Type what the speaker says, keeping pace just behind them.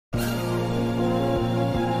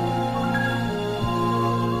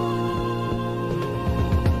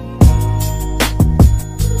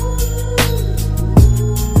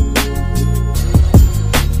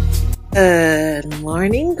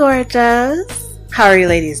gorgeous. How are you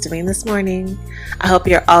ladies doing this morning? I hope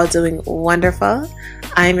you're all doing wonderful.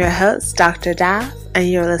 I'm your host, Dr. Daff, and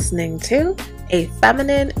you're listening to a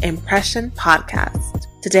Feminine Impression podcast.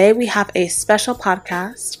 Today we have a special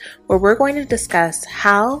podcast where we're going to discuss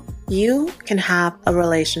how you can have a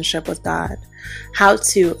relationship with God, how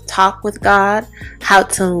to talk with God, how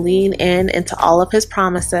to lean into all of His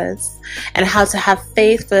promises, and how to have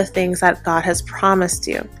faith for the things that God has promised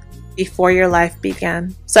you before your life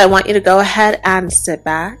began. So I want you to go ahead and sit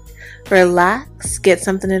back, relax, get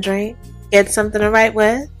something to drink, get something to write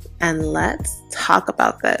with, and let's talk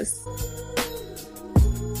about this.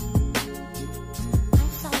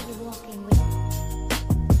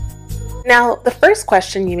 Now, the first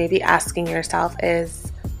question you may be asking yourself is,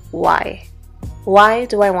 why? Why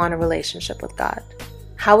do I want a relationship with God?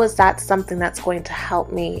 How is that something that's going to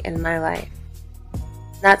help me in my life?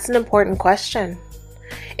 That's an important question.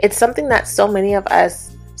 It's something that so many of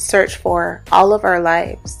us search for all of our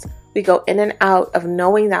lives. We go in and out of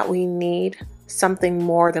knowing that we need something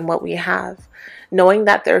more than what we have, knowing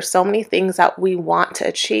that there are so many things that we want to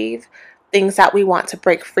achieve, things that we want to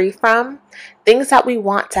break free from, things that we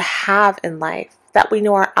want to have in life that we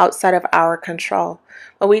know are outside of our control,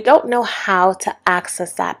 but we don't know how to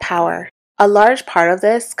access that power. A large part of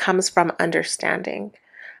this comes from understanding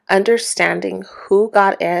who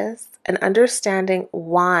God is and understanding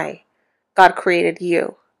why God created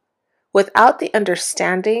you. Without the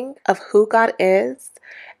understanding of who God is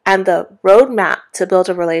and the roadmap to build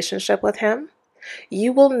a relationship with Him,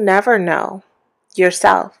 you will never know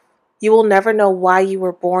yourself. You will never know why you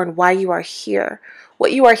were born, why you are here,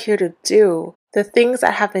 what you are here to do, the things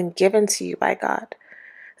that have been given to you by God,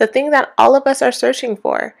 the thing that all of us are searching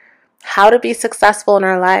for, how to be successful in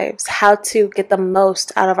our lives, how to get the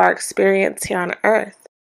most out of our experience here on earth.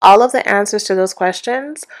 All of the answers to those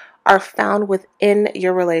questions are found within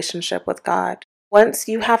your relationship with God. Once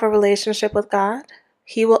you have a relationship with God,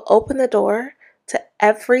 He will open the door to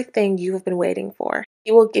everything you have been waiting for.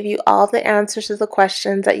 He will give you all the answers to the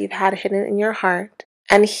questions that you've had hidden in your heart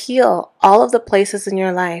and heal all of the places in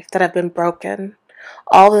your life that have been broken,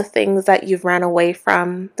 all the things that you've ran away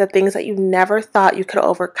from, the things that you never thought you could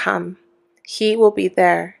overcome. He will be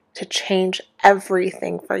there to change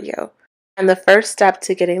everything for you. And the first step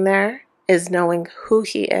to getting there is knowing who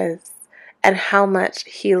He is and how much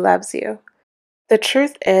He loves you. The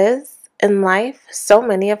truth is, in life, so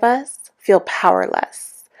many of us feel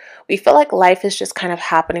powerless. We feel like life is just kind of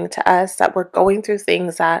happening to us, that we're going through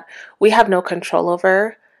things that we have no control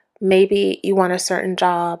over. Maybe you want a certain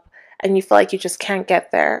job and you feel like you just can't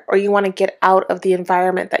get there, or you want to get out of the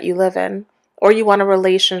environment that you live in, or you want a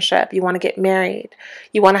relationship, you want to get married,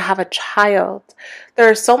 you want to have a child. There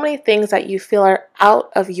are so many things that you feel are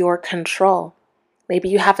out of your control. Maybe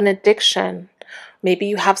you have an addiction. Maybe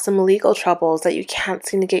you have some legal troubles that you can't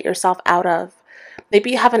seem to get yourself out of.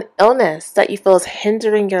 Maybe you have an illness that you feel is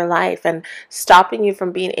hindering your life and stopping you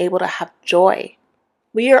from being able to have joy.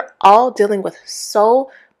 We are all dealing with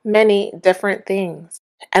so many different things,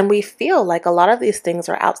 and we feel like a lot of these things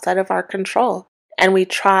are outside of our control. And we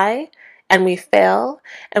try, and we fail,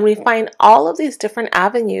 and we find all of these different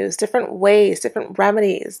avenues, different ways, different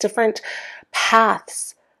remedies, different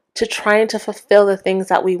paths to trying to fulfill the things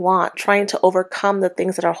that we want, trying to overcome the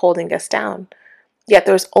things that are holding us down. Yet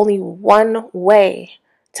there's only one way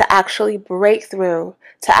to actually break through,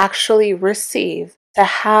 to actually receive, to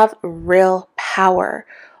have real power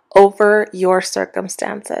over your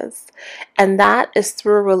circumstances. And that is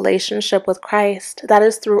through a relationship with Christ. That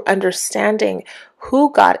is through understanding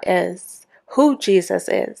who God is, who Jesus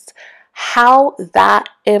is, how that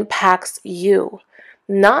impacts you.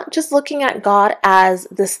 Not just looking at God as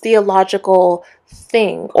this theological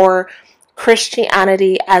thing or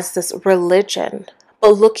Christianity as this religion,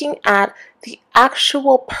 but looking at the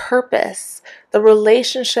actual purpose, the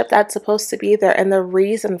relationship that's supposed to be there, and the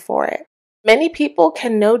reason for it. Many people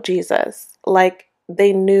can know Jesus like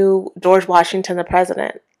they knew George Washington, the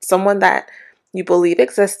president, someone that you believe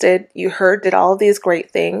existed, you heard did all of these great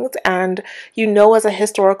things, and you know as a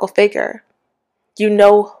historical figure. You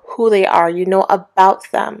know who they are, you know about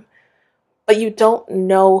them, but you don't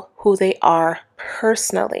know who they are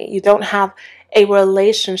personally. You don't have a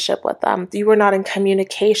relationship with them. You are not in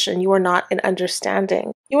communication. You are not in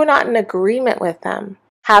understanding. You are not in agreement with them.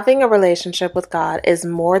 Having a relationship with God is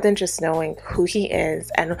more than just knowing who He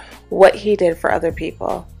is and what He did for other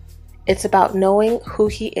people. It's about knowing who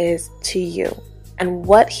He is to you and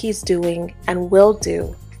what He's doing and will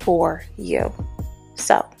do for you.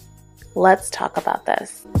 So, let's talk about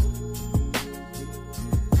this.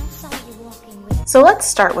 So let's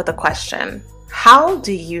start with a question. How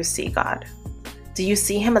do you see God? Do you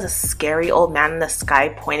see him as a scary old man in the sky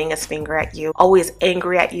pointing his finger at you, always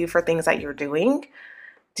angry at you for things that you're doing?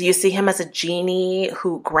 Do you see him as a genie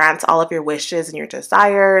who grants all of your wishes and your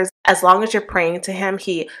desires? As long as you're praying to him,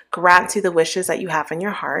 he grants you the wishes that you have in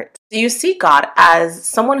your heart. Do you see God as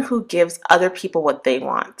someone who gives other people what they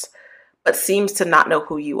want, but seems to not know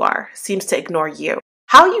who you are, seems to ignore you?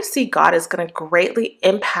 How you see God is going to greatly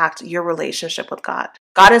impact your relationship with God.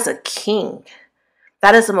 God is a king.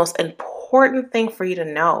 That is the most important thing for you to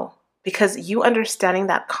know, because you understanding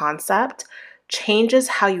that concept changes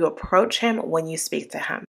how you approach him when you speak to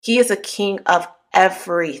him. He is a king of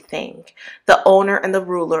everything, the owner and the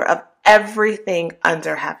ruler of everything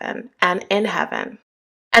under heaven and in heaven.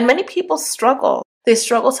 And many people struggle. They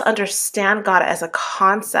struggle to understand God as a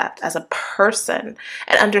concept, as a person,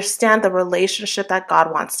 and understand the relationship that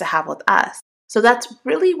God wants to have with us. So that's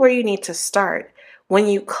really where you need to start. When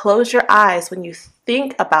you close your eyes, when you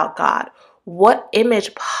think about God, what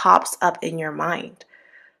image pops up in your mind?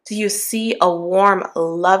 Do you see a warm,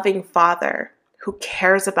 loving Father who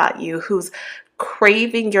cares about you, who's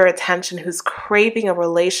craving your attention, who's craving a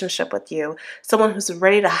relationship with you, someone who's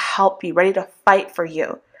ready to help you, ready to fight for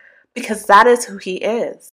you? Because that is who he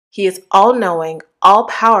is. He is all-knowing,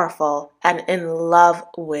 all-powerful, and in love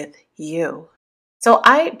with you. So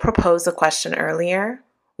I proposed a question earlier.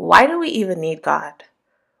 Why do we even need God?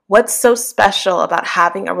 What's so special about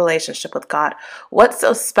having a relationship with God? What's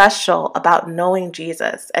so special about knowing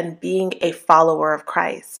Jesus and being a follower of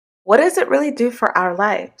Christ? What does it really do for our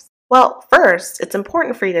lives? Well, first, it's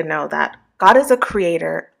important for you to know that God is a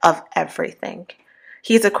creator of everything.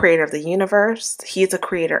 He's a creator of the universe. He's a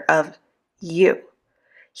creator of you.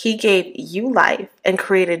 He gave you life and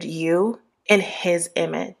created you in his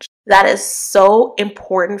image. That is so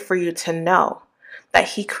important for you to know, that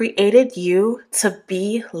he created you to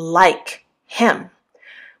be like him.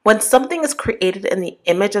 When something is created in the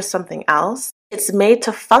image of something else, it's made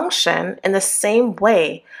to function in the same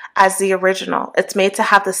way as the original. It's made to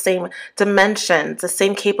have the same dimensions, the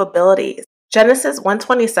same capabilities. Genesis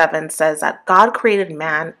 1:27 says that God created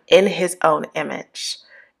man in his own image,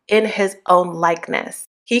 in his own likeness.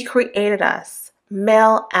 He created us,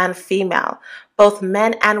 male and female. Both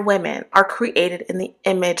men and women are created in the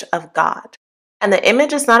image of God. And the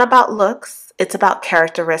image is not about looks, it's about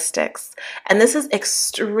characteristics. And this is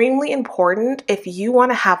extremely important if you want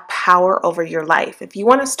to have power over your life. If you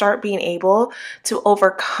want to start being able to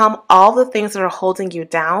overcome all the things that are holding you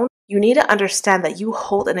down, you need to understand that you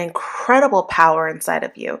hold an incredible power inside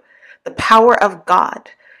of you, the power of God,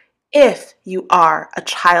 if you are a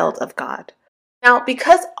child of God. Now,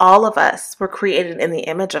 because all of us were created in the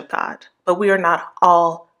image of God, but we are not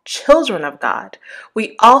all children of God,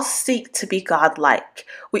 we all seek to be God-like.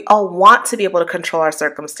 We all want to be able to control our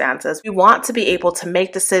circumstances. We want to be able to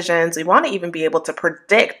make decisions. We want to even be able to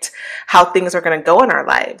predict how things are going to go in our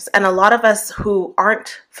lives. And a lot of us who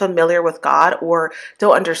aren't familiar with God or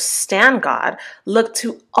don't understand God look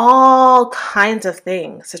to all kinds of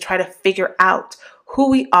things to try to figure out who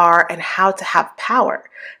we are and how to have power.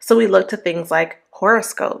 So we look to things like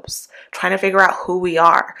horoscopes, trying to figure out who we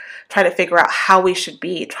are, trying to figure out how we should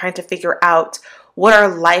be, trying to figure out what our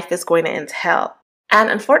life is going to entail.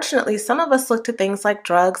 And unfortunately, some of us look to things like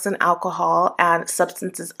drugs and alcohol and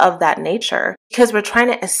substances of that nature because we're trying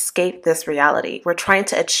to escape this reality. We're trying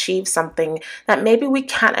to achieve something that maybe we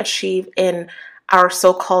can't achieve in our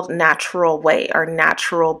so-called natural way, our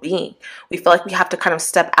natural being. We feel like we have to kind of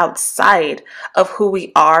step outside of who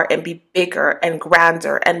we are and be bigger and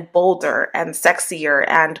grander and bolder and sexier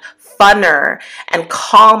and funner and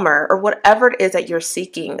calmer, or whatever it is that you're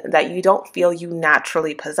seeking that you don't feel you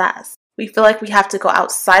naturally possess. We feel like we have to go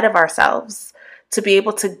outside of ourselves to be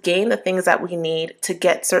able to gain the things that we need to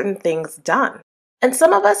get certain things done. And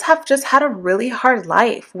some of us have just had a really hard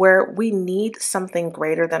life where we need something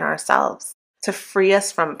greater than ourselves to free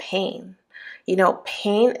us from pain. You know,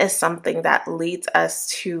 pain is something that leads us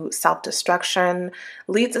to self-destruction,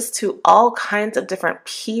 leads us to all kinds of different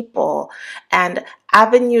people and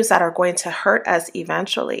avenues that are going to hurt us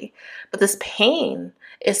eventually. But this pain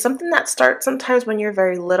is something that starts sometimes when you're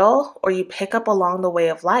very little or you pick up along the way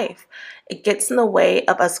of life. It gets in the way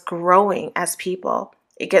of us growing as people.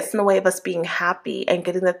 It gets in the way of us being happy and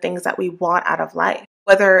getting the things that we want out of life.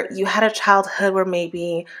 Whether you had a childhood where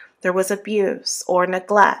maybe there was abuse or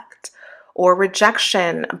neglect or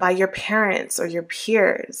rejection by your parents or your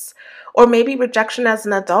peers, or maybe rejection as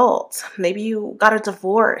an adult. Maybe you got a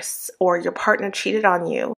divorce or your partner cheated on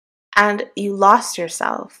you and you lost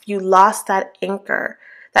yourself. You lost that anchor,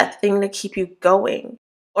 that thing to keep you going.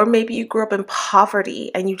 Or maybe you grew up in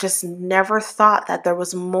poverty and you just never thought that there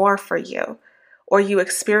was more for you. Or you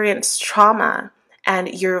experienced trauma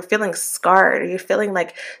and you're feeling scarred, or you're feeling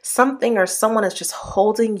like something or someone is just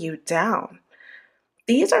holding you down.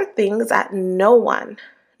 These are things that no one,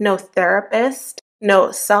 no therapist,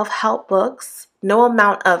 no self-help books, no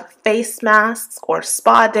amount of face masks or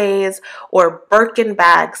spa days or Birkin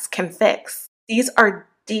bags can fix. These are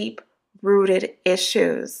deep-rooted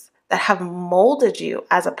issues that have molded you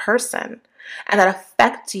as a person and that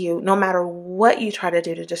affect you no matter what you try to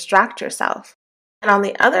do to distract yourself. And on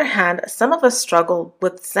the other hand, some of us struggle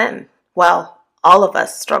with sin. Well, all of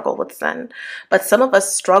us struggle with sin, but some of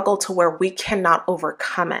us struggle to where we cannot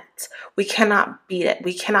overcome it. We cannot beat it.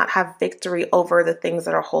 We cannot have victory over the things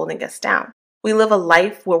that are holding us down. We live a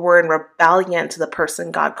life where we're in rebellion to the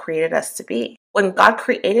person God created us to be. When God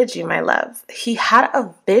created you, my love, He had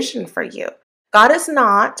a vision for you. God is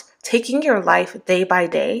not taking your life day by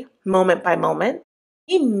day, moment by moment.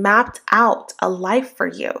 He mapped out a life for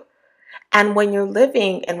you. And when you're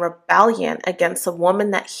living in rebellion against a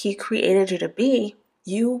woman that He created you to be,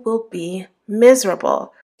 you will be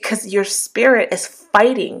miserable because your spirit is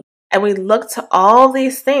fighting. And we look to all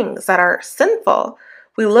these things that are sinful.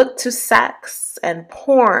 We look to sex and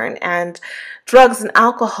porn and drugs and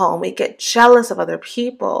alcohol, and we get jealous of other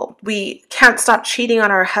people. We can't stop cheating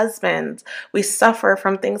on our husbands. We suffer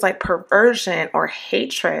from things like perversion or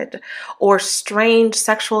hatred or strange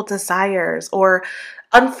sexual desires or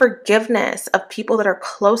unforgiveness of people that are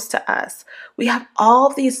close to us. We have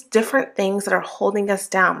all these different things that are holding us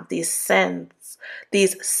down, these sins,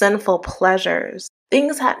 these sinful pleasures,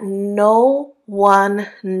 things that no one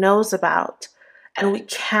knows about, and we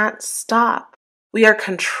can't stop. We are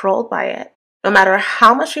controlled by it. No matter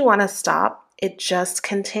how much we want to stop, it just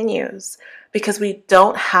continues because we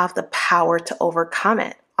don't have the power to overcome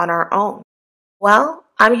it on our own. Well,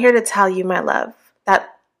 I'm here to tell you, my love, that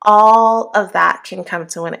all of that can come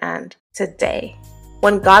to an end today.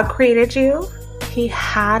 When God created you, He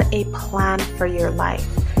had a plan for your life,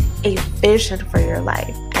 a vision for your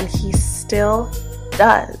life, and He still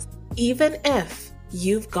does. Even if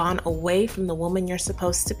you've gone away from the woman you're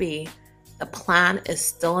supposed to be, the plan is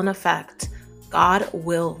still in effect. God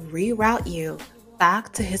will reroute you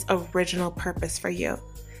back to His original purpose for you.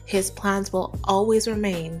 His plans will always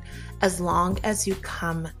remain as long as you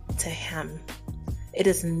come to Him. It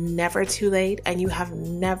is never too late, and you have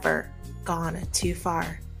never gone too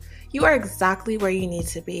far. You are exactly where you need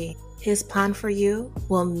to be. His plan for you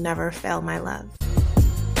will never fail, my love.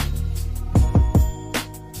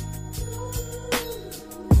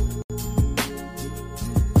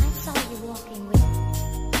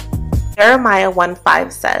 Jeremiah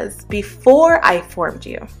 1:5 says, before I formed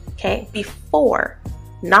you, okay? Before,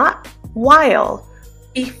 not while,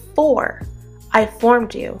 before I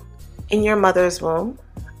formed you in your mother's womb,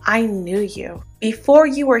 I knew you. Before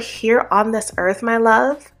you were here on this earth, my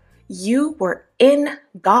love, you were in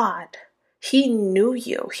God. He knew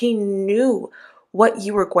you. He knew what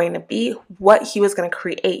you were going to be, what He was going to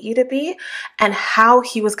create you to be, and how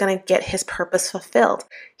He was going to get His purpose fulfilled.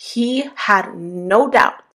 He had no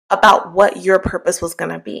doubt about what your purpose was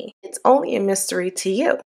going to be. It's only a mystery to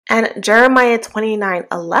you. And Jeremiah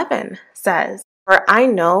 29:11 says, for I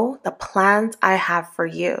know the plans I have for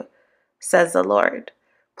you, says the Lord,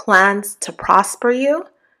 plans to prosper you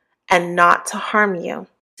and not to harm you,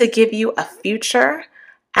 to give you a future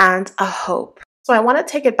and a hope. So I want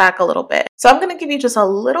to take it back a little bit. So I'm going to give you just a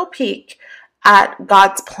little peek at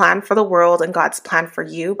God's plan for the world and God's plan for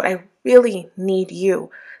you, but I really need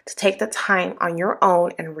you to take the time on your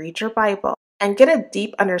own and read your Bible and get a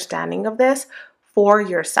deep understanding of this for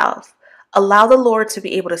yourself. Allow the Lord to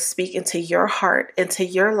be able to speak into your heart, into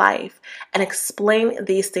your life, and explain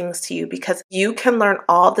these things to you, because you can learn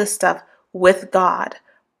all this stuff with God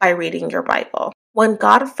by reading your Bible. When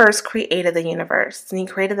God first created the universe and He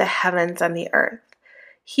created the heavens and the earth,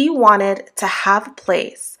 He wanted to have a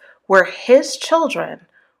place where His children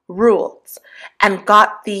ruled and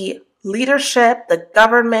got the leadership, the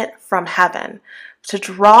government from heaven, to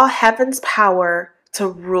draw heaven's power to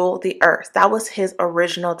rule the earth. That was His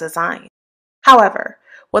original design. However,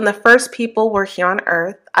 when the first people were here on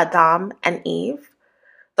earth, Adam and Eve,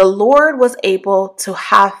 the Lord was able to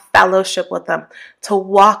have fellowship with them, to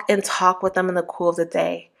walk and talk with them in the cool of the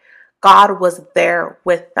day. God was there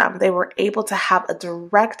with them. They were able to have a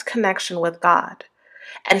direct connection with God.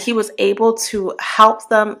 And He was able to help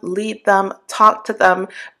them, lead them, talk to them,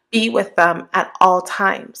 be with them at all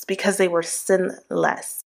times because they were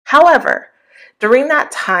sinless. However, during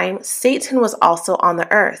that time, Satan was also on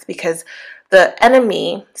the earth because the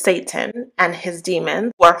enemy, Satan, and his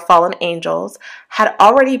demons, who are fallen angels, had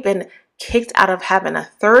already been kicked out of heaven. A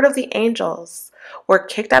third of the angels were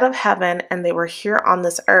kicked out of heaven and they were here on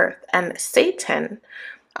this earth. And Satan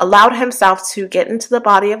allowed himself to get into the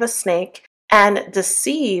body of a snake and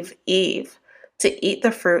deceive Eve to eat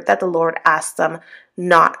the fruit that the Lord asked them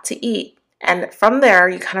not to eat. And from there,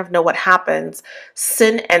 you kind of know what happens.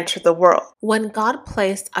 Sin entered the world. When God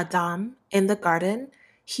placed Adam in the garden,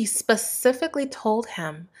 he specifically told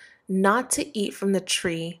him not to eat from the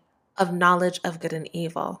tree of knowledge of good and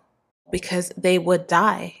evil because they would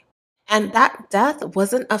die. And that death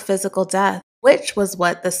wasn't a physical death, which was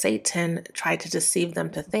what the Satan tried to deceive them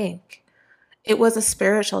to think. It was a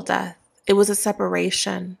spiritual death. It was a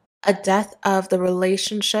separation, a death of the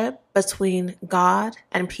relationship between God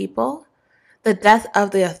and people, the death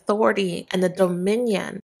of the authority and the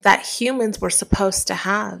dominion that humans were supposed to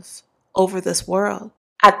have over this world.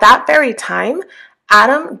 At that very time,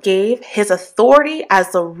 Adam gave his authority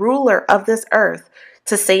as the ruler of this earth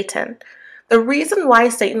to Satan. The reason why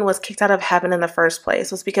Satan was kicked out of heaven in the first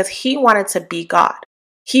place was because he wanted to be God.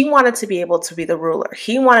 He wanted to be able to be the ruler.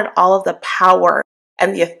 He wanted all of the power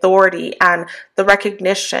and the authority and the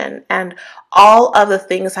recognition and all of the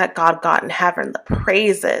things that God got in heaven, the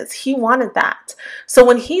praises. He wanted that. So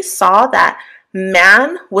when he saw that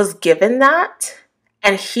man was given that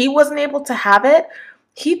and he wasn't able to have it,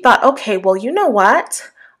 he thought, okay, well, you know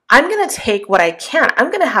what? I'm going to take what I can. I'm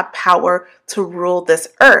going to have power to rule this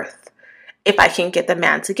earth if I can get the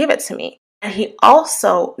man to give it to me. And he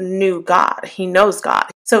also knew God. He knows God.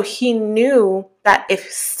 So he knew that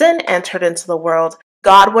if sin entered into the world,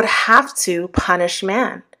 God would have to punish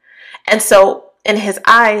man. And so in his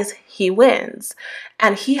eyes, he wins.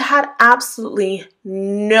 And he had absolutely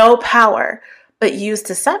no power but used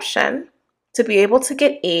deception to be able to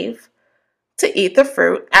get Eve to eat the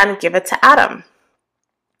fruit and give it to Adam,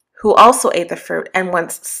 who also ate the fruit. And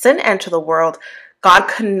once sin entered the world, God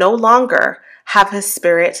could no longer have his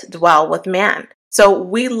spirit dwell with man. So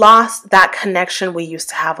we lost that connection we used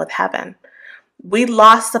to have with heaven. We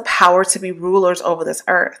lost the power to be rulers over this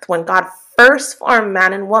earth. When God first formed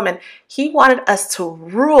man and woman, he wanted us to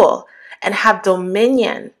rule and have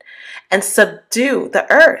dominion and subdue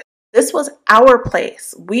the earth. This was our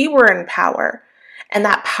place. We were in power, and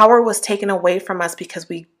that power was taken away from us because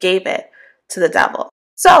we gave it to the devil.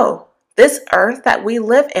 So this earth that we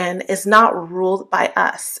live in is not ruled by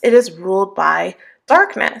us. It is ruled by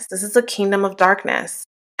darkness. This is a kingdom of darkness.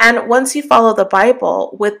 And once you follow the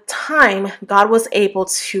Bible, with time, God was able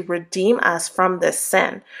to redeem us from this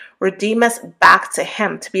sin, redeem us back to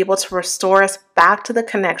him, to be able to restore us back to the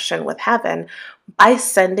connection with heaven by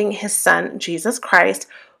sending his son, Jesus Christ,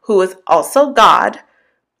 who is also God,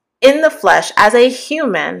 in the flesh as a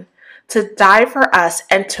human, to die for us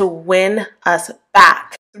and to win us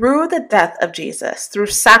back. Through the death of Jesus, through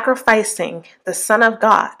sacrificing the Son of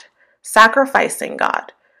God, sacrificing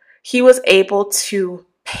God, he was able to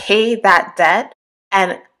pay that debt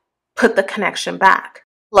and put the connection back,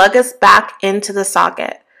 plug us back into the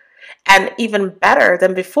socket. And even better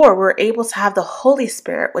than before, we're able to have the Holy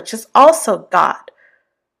Spirit, which is also God,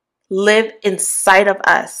 live inside of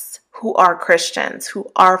us who are Christians, who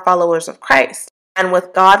are followers of Christ. And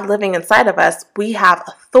with God living inside of us, we have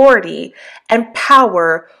authority and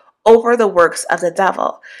power over the works of the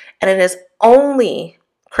devil. And it is only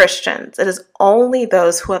Christians, it is only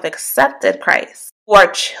those who have accepted Christ, who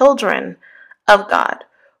are children of God,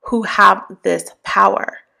 who have this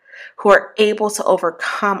power, who are able to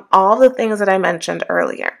overcome all the things that I mentioned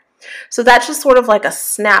earlier. So that's just sort of like a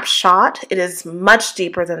snapshot. It is much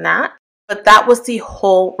deeper than that. But that was the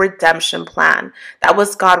whole redemption plan. That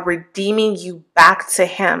was God redeeming you back to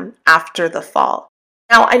him after the fall.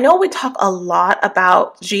 Now, I know we talk a lot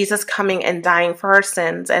about Jesus coming and dying for our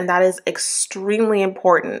sins, and that is extremely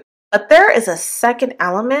important. But there is a second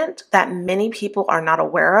element that many people are not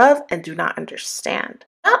aware of and do not understand.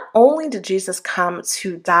 Not only did Jesus come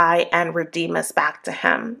to die and redeem us back to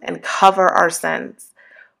him and cover our sins,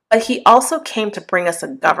 but he also came to bring us a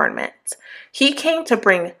government. He came to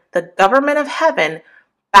bring the government of heaven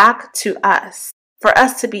back to us, for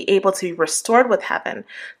us to be able to be restored with heaven,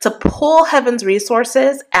 to pull heaven's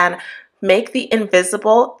resources and make the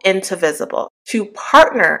invisible into visible, to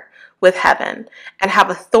partner with heaven and have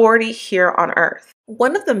authority here on earth.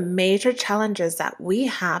 One of the major challenges that we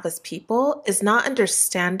have as people is not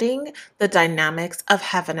understanding the dynamics of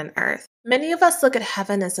heaven and earth. Many of us look at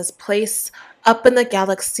heaven as this place up in the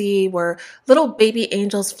galaxy where little baby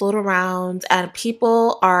angels float around and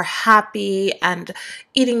people are happy and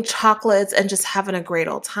eating chocolates and just having a great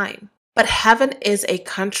old time. But heaven is a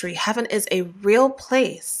country. Heaven is a real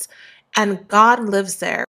place, and God lives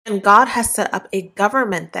there. And God has set up a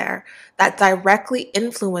government there that directly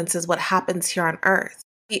influences what happens here on earth.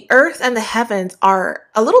 The earth and the heavens are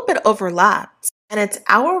a little bit overlapped, and it's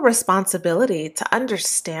our responsibility to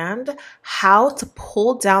understand how to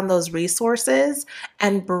pull down those resources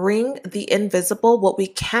and bring the invisible, what we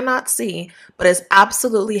cannot see, but is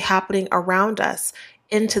absolutely happening around us,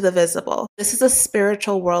 into the visible. This is a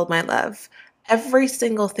spiritual world, my love. Every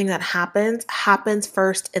single thing that happens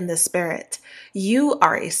first in the spirit. You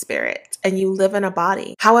are a spirit and you live in a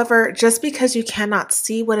body. However, just because you cannot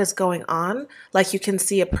see what is going on, like you can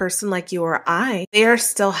see a person like you or I, they are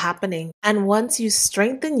still happening. And once you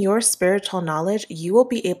strengthen your spiritual knowledge, you will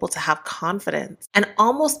be able to have confidence and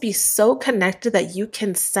almost be so connected that you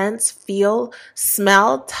can sense, feel,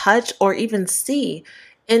 smell, touch, or even see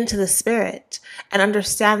into the spirit and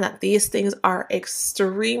understand that these things are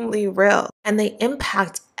extremely real and they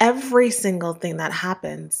impact every single thing that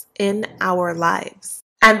happens in our lives.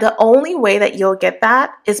 And the only way that you'll get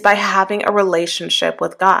that is by having a relationship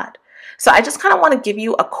with God. So I just kind of want to give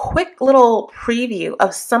you a quick little preview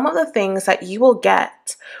of some of the things that you will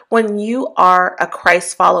get when you are a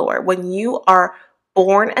Christ follower, when you are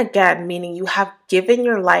born again, meaning you have given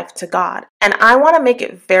your life to God. And I want to make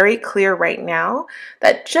it very clear right now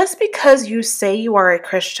that just because you say you are a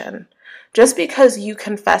Christian, just because you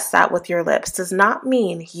confess that with your lips does not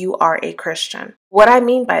mean you are a Christian. What I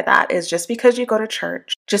mean by that is just because you go to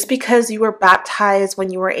church, just because you were baptized when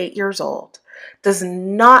you were 8 years old, does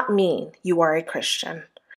not mean you are a Christian.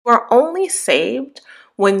 You are only saved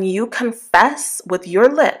when you confess with your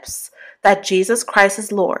lips that Jesus Christ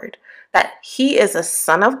is Lord, that He is a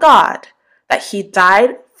Son of God, that He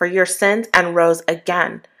died for your sins and rose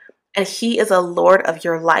again, and He is a Lord of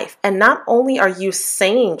your life. And not only are you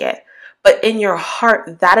saying it, but in your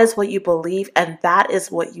heart, that is what you believe and that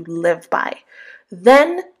is what you live by.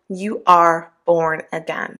 Then you are born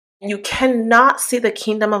again. You cannot see the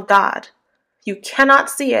kingdom of God. You cannot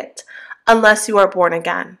see it unless you are born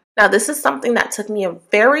again. Now, this is something that took me a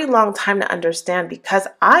very long time to understand because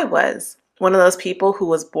I was one of those people who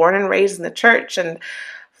was born and raised in the church and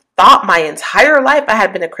thought my entire life I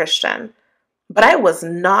had been a Christian. But I was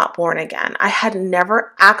not born again. I had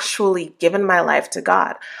never actually given my life to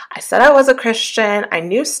God. I said I was a Christian. I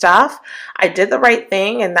knew stuff. I did the right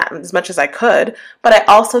thing and that as much as I could, but I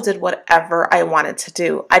also did whatever I wanted to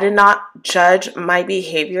do. I did not judge my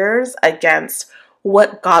behaviors against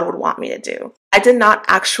what God would want me to do. I did not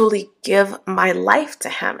actually give my life to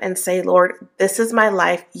Him and say, Lord, this is my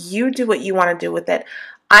life. You do what you want to do with it.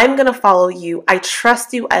 I'm going to follow you. I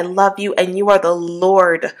trust you. I love you. And you are the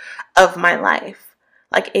Lord of my life.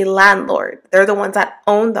 Like a landlord. They're the ones that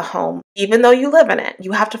own the home. Even though you live in it,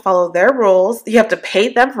 you have to follow their rules. You have to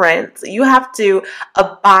pay them rent. You have to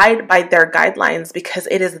abide by their guidelines because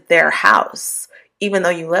it is their house, even though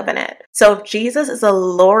you live in it. So if Jesus is the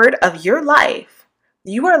Lord of your life,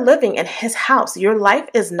 you are living in His house. Your life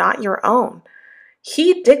is not your own.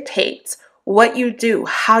 He dictates what you do,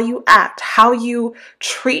 how you act, how you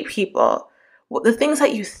treat people, the things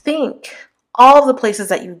that you think, all of the places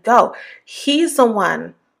that you go. He's the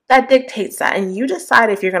one that dictates that, and you decide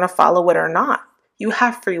if you're going to follow it or not. You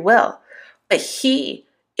have free will, but He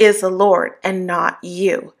is the Lord and not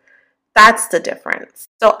you. That's the difference.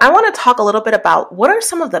 So I want to talk a little bit about what are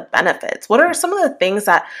some of the benefits? What are some of the things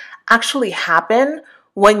that actually happen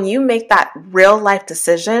when you make that real life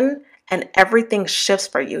decision and everything shifts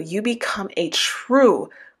for you? You become a true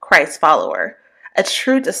Christ follower, a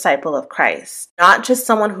true disciple of Christ, not just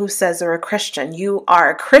someone who says they're a Christian. You are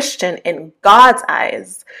a Christian in God's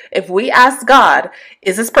eyes. If we ask God,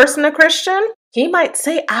 is this person a Christian? He might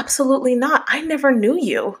say, absolutely not. I never knew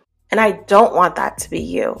you. And I don't want that to be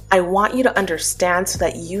you. I want you to understand so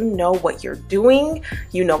that you know what you're doing,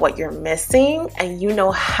 you know what you're missing, and you know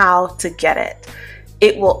how to get it.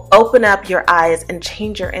 It will open up your eyes and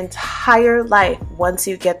change your entire life once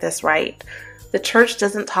you get this right. The church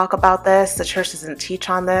doesn't talk about this. The church doesn't teach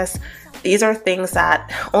on this. These are things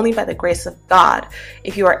that only by the grace of God,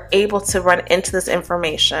 if you are able to run into this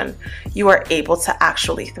information, you are able to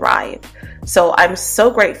actually thrive. So I'm so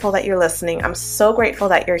grateful that you're listening. I'm so grateful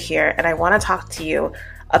that you're here. And I want to talk to you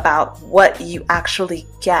about what you actually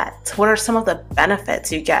get. What are some of the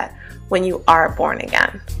benefits you get when you are born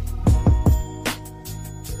again?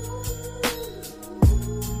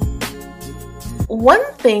 One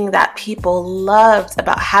thing that people loved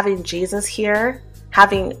about having Jesus here,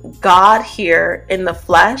 having God here in the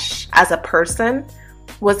flesh as a person,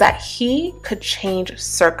 was that He could change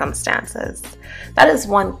circumstances. That is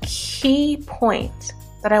one key point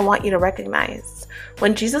that I want you to recognize.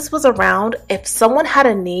 When Jesus was around, if someone had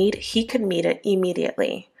a need, He could meet it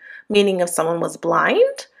immediately. Meaning if someone was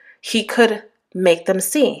blind, He could make them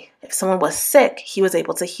see. If someone was sick, He was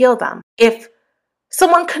able to heal them. If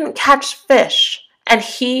Someone couldn't catch fish, and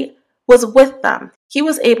he was with them. He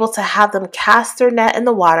was able to have them cast their net in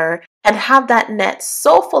the water and have that net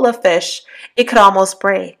so full of fish it could almost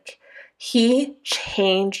break. He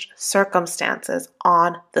changed circumstances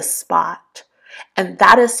on the spot. And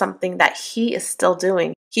that is something that he is still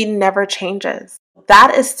doing. He never changes.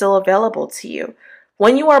 That is still available to you.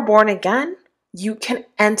 When you are born again, you can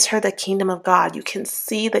enter the kingdom of God. You can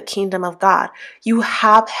see the kingdom of God. You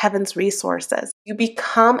have heaven's resources. You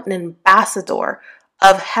become an ambassador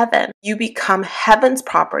of heaven. You become heaven's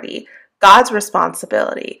property, God's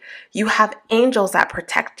responsibility. You have angels that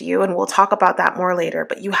protect you, and we'll talk about that more later,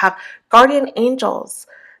 but you have guardian angels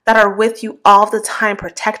that are with you all the time,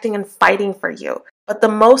 protecting and fighting for you. But the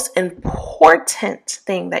most important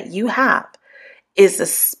thing that you have is the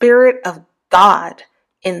Spirit of God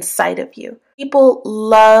inside of you. People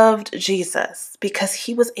loved Jesus because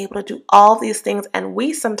he was able to do all these things. And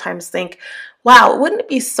we sometimes think, wow, wouldn't it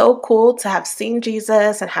be so cool to have seen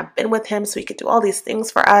Jesus and have been with him so he could do all these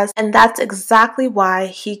things for us? And that's exactly why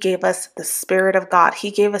he gave us the Spirit of God.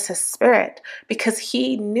 He gave us his Spirit because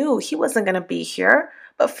he knew he wasn't going to be here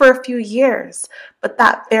but for a few years. But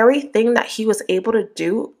that very thing that he was able to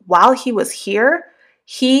do while he was here,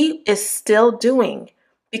 he is still doing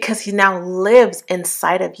because he now lives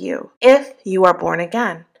inside of you. If you are born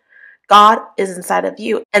again, God is inside of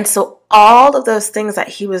you. And so all of those things that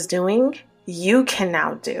he was doing, you can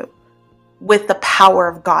now do with the power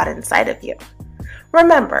of God inside of you.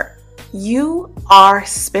 Remember, you are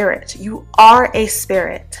spirit. You are a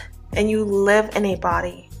spirit and you live in a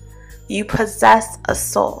body. You possess a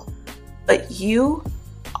soul, but you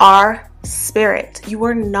are spirit. You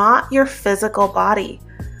are not your physical body.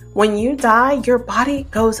 When you die, your body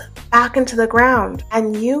goes back into the ground,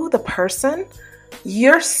 and you, the person,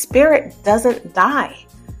 your spirit doesn't die.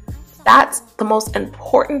 That's the most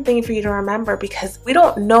important thing for you to remember, because we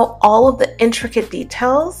don't know all of the intricate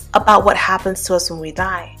details about what happens to us when we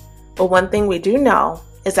die. But one thing we do know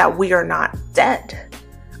is that we are not dead.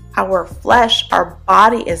 Our flesh, our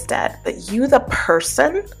body is dead, but you, the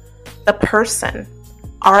person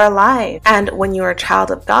are alive. And when you're a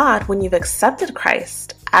child of God, when you've accepted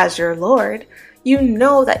Christ as your Lord, you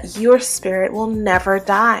know that your spirit will never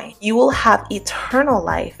die. You will have eternal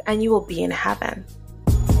life and you will be in heaven.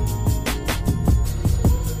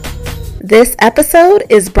 This episode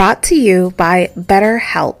is brought to you by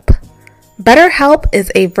BetterHelp. BetterHelp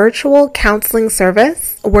is a virtual counseling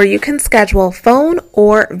service where you can schedule phone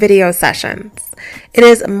or video sessions. It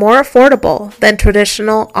is more affordable than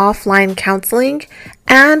traditional offline counseling,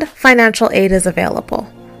 and financial aid is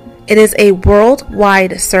available. It is a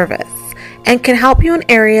worldwide service and can help you in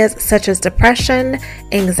areas such as depression,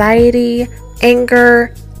 anxiety,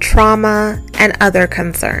 anger, trauma, and other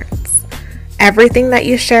concerns. Everything that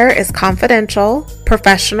you share is confidential,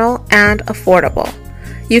 professional, and affordable.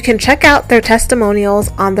 You can check out their testimonials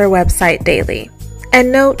on their website daily.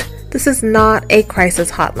 And note, this is not a crisis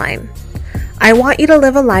hotline. I want you to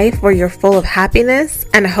live a life where you're full of happiness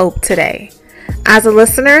and hope today. As a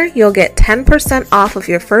listener, you'll get 10% off of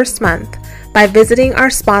your first month by visiting our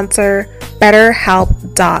sponsor,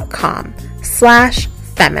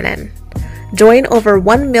 betterhelp.com/feminine. Join over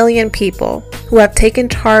 1 million people who have taken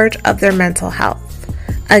charge of their mental health.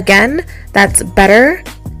 Again, that's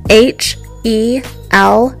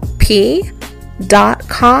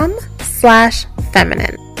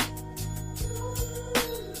betterhelp.com/feminine.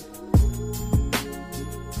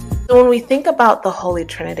 So when we think about the Holy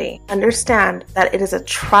Trinity, understand that it is a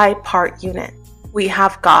tripart unit. We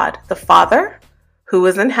have God, the Father, who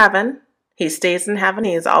is in heaven. He stays in heaven.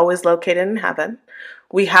 He is always located in heaven.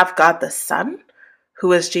 We have God, the Son,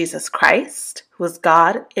 who is Jesus Christ, who is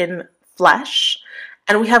God in flesh.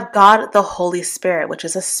 And we have God, the Holy Spirit, which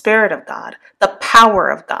is a spirit of God, the power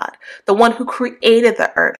of God, the one who created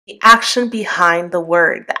the earth, the action behind the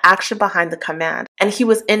word, the action behind the command. And he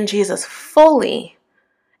was in Jesus fully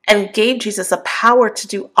and gave Jesus a power to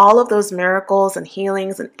do all of those miracles and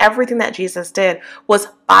healings, and everything that Jesus did was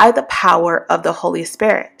by the power of the Holy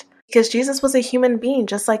Spirit. Because Jesus was a human being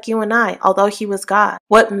just like you and I, although he was God.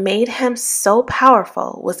 What made him so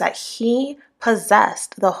powerful was that he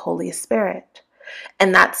possessed the Holy Spirit.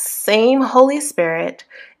 And that same Holy Spirit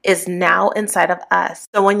is now inside of us.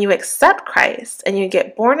 So when you accept Christ and you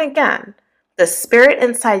get born again, the Spirit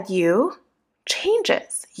inside you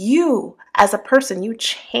changes. You, as a person, you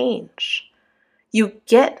change. You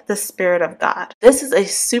get the Spirit of God. This is a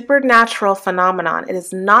supernatural phenomenon. It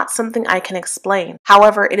is not something I can explain.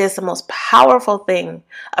 However, it is the most powerful thing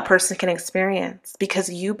a person can experience because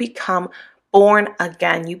you become born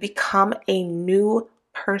again. You become a new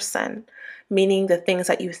person, meaning the things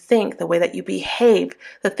that you think, the way that you behave,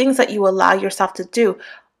 the things that you allow yourself to do,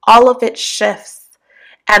 all of it shifts.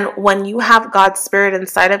 And when you have God's Spirit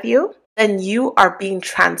inside of you, then you are being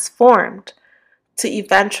transformed to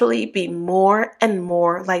eventually be more and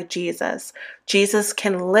more like Jesus. Jesus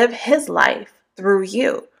can live his life through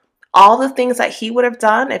you. All the things that he would have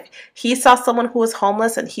done if he saw someone who was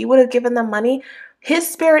homeless and he would have given them money, his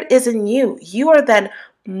Spirit is in you. You are then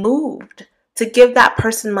moved to give that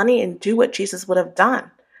person money and do what Jesus would have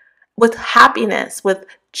done. With happiness, with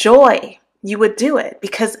joy, you would do it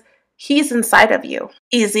because he's inside of you.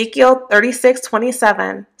 Ezekiel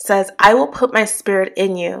 36:27 says, I will put my Spirit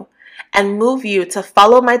in you and move you to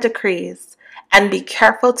follow my decrees and be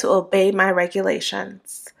careful to obey my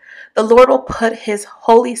regulations. The Lord will put his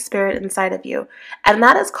Holy Spirit inside of you. And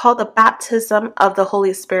that is called the baptism of the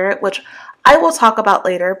Holy Spirit, which I will talk about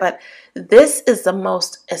later. But this is the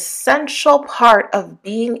most essential part of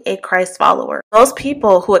being a Christ follower. Those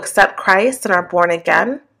people who accept Christ and are born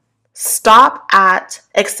again, stop at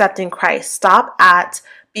accepting Christ. Stop at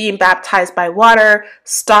being baptized by water.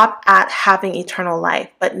 Stop at having eternal life,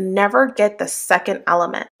 but never get the second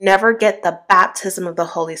element. Never get the baptism of the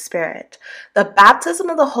Holy Spirit. The baptism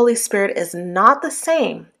of the Holy Spirit is not the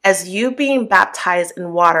same as you being baptized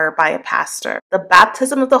in water by a pastor. The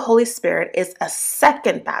baptism of the Holy Spirit is a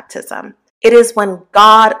second baptism. It is when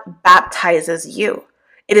God baptizes you.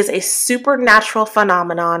 It is a supernatural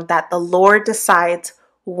phenomenon that the Lord decides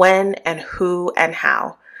when and who and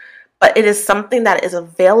how. But it is something that is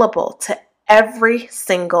available to every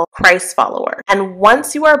single Christ follower. And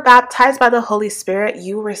once you are baptized by the Holy Spirit,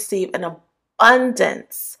 you receive an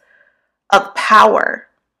abundance of power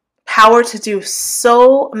to do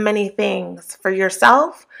so many things for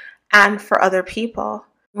yourself and for other people.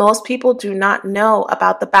 Most people do not know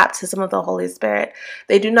about the baptism of the Holy Spirit.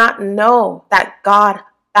 They do not know that God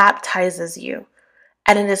baptizes you.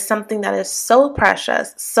 And it is something that is so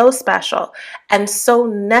precious, so special, and so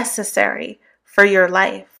necessary for your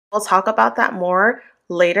life. We'll talk about that more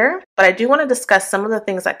later, but I do want to discuss some of the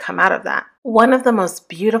things that come out of that. One of the most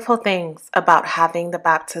beautiful things about having the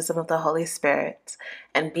baptism of the Holy Spirit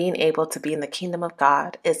and being able to be in the kingdom of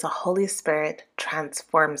God is the Holy Spirit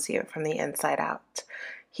transforms you from the inside out.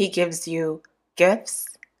 He gives you gifts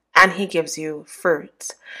and he gives you fruit.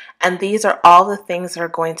 And these are all the things that are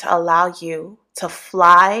going to allow you to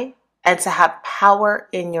fly and to have power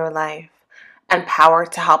in your life and power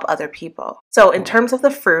to help other people. So in terms of the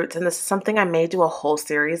fruit, and this is something I may do a whole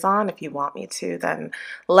series on, if you want me to, then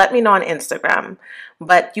let me know on Instagram.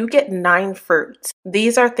 But you get 9 fruits.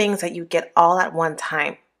 These are things that you get all at one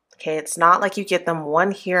time. Okay, it's not like you get them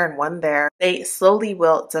one here and one there. They slowly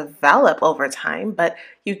will develop over time, but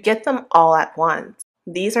you get them all at once.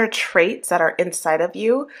 These are traits that are inside of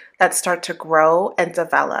you that start to grow and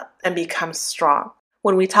develop and become strong.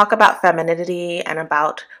 When we talk about femininity and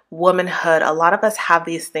about womanhood, a lot of us have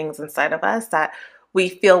these things inside of us that we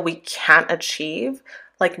feel we can't achieve.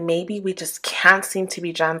 Like maybe we just can't seem to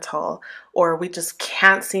be gentle, or we just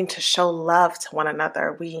can't seem to show love to one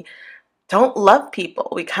another. We don't love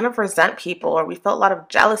people. We kind of resent people, or we feel a lot of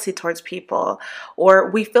jealousy towards people, or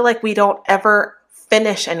we feel like we don't ever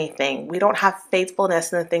finish anything. We don't have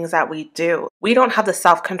faithfulness in the things that we do. We don't have the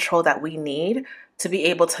self-control that we need to be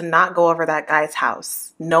able to not go over that guy's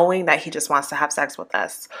house, knowing that he just wants to have sex with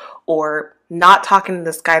us, or not talking to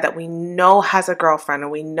this guy that we know has a girlfriend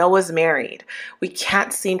and we know is married. We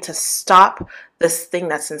can't seem to stop this thing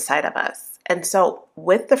that's inside of us. And so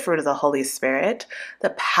with the fruit of the Holy Spirit, the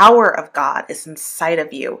power of God is inside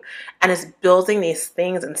of you and is building these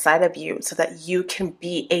things inside of you so that you can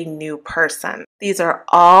be a new person. These are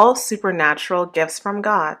all supernatural gifts from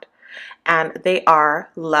God, and they are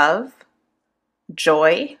love,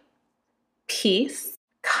 joy, peace,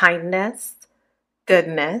 kindness,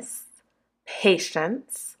 goodness,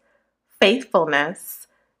 patience, faithfulness,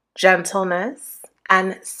 gentleness,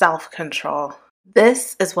 and self-control.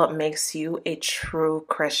 This is what makes you a true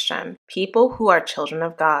Christian. People who are children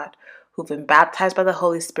of God, who've been baptized by the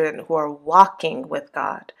Holy Spirit, and who are walking with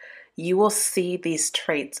God, you will see these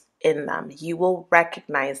traits in them. You will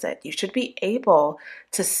recognize it. You should be able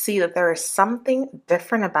to see that there is something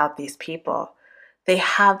different about these people. They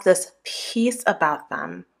have this peace about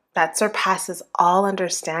them that surpasses all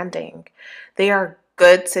understanding. They are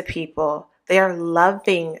good to people. They are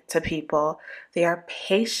loving to people. They are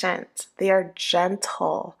patient. They are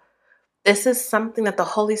gentle. This is something that the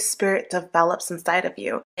Holy Spirit develops inside of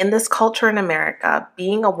you. In this culture in America,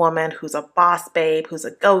 being a woman who's a boss babe, who's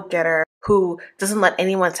a go-getter, who doesn't let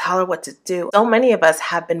anyone tell her what to do, so many of us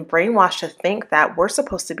have been brainwashed to think that we're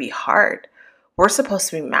supposed to be hard. We're supposed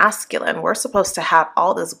to be masculine. We're supposed to have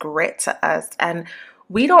all this grit to us. And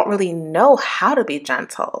we don't really know how to be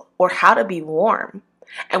gentle or how to be warm.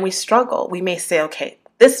 And we struggle. We may say, okay,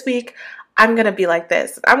 this week I'm going to be like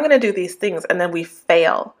this. I'm going to do these things. And then we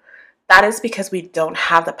fail. That is because we don't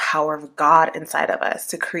have the power of God inside of us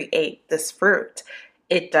to create this fruit.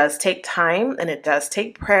 It does take time, and it does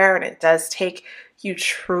take prayer, and it does take you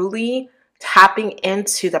truly tapping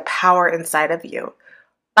into the power inside of you.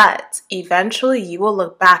 But eventually you will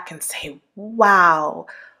look back and say, wow,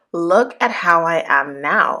 look at how I am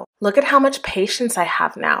now. Look at how much patience I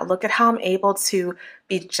have now. Look at how I'm able to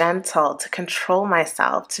be gentle, to control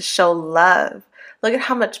myself, to show love. Look at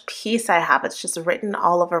how much peace I have. It's just written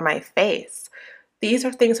all over my face. These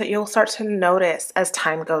are things that you'll start to notice as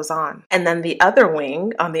time goes on. And then the other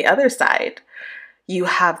wing, on the other side, you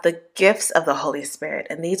have the gifts of the Holy Spirit.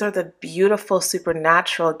 And these are the beautiful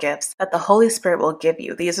supernatural gifts that the Holy Spirit will give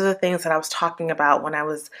you. These are the things that I was talking about when I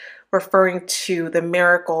was referring to the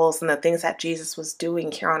miracles and the things that Jesus was doing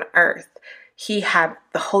here on earth. He had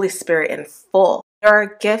the Holy Spirit in full. There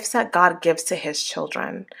are gifts that God gives to his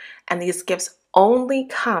children. And these gifts only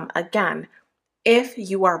come, again, if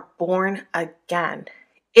you are born again.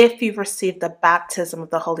 If you've received the baptism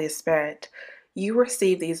of the Holy Spirit, you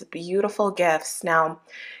receive these beautiful gifts. Now,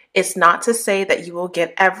 it's not to say that you will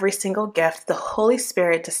get every single gift. The Holy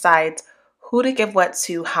Spirit decides who to give what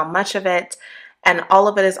to, how much of it, and all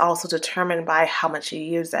of it is also determined by how much you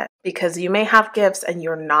use it. Because you may have gifts and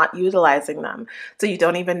you're not utilizing them, so you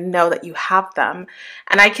don't even know that you have them.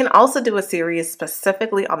 And I can also do a series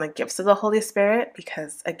specifically on the gifts of the Holy Spirit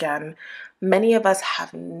because, again, many of us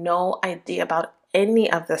have no idea about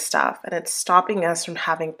any of this stuff, and it's stopping us from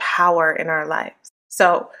having power in our lives.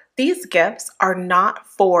 So these gifts are not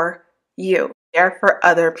for you. They're for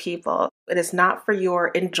other people. It is not for your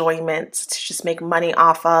enjoyment to just make money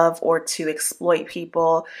off of or to exploit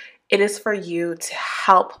people. It is for you to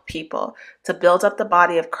help people, to build up the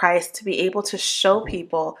body of Christ, to be able to show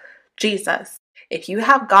people Jesus. If you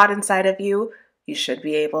have God inside of you, you should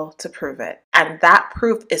be able to prove it. And that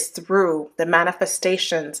proof is through the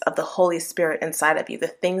manifestations of the Holy Spirit inside of you, the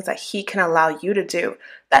things that he can allow you to do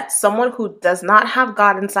that someone who does not have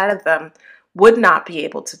God inside of them would not be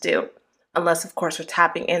able to do. Unless, of course, we're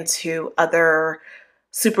tapping into other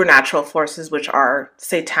supernatural forces, which are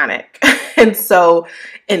satanic. And so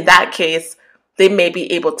in that case, they may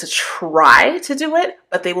be able to try to do it,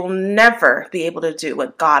 but they will never be able to do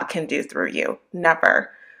what God can do through you. Never.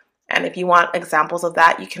 And if you want examples of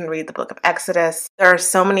that, you can read the book of Exodus. There are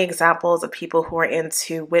so many examples of people who are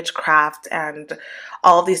into witchcraft and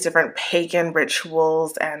all these different pagan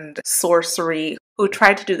rituals and sorcery who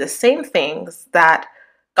tried to do the same things that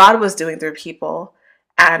God was doing through people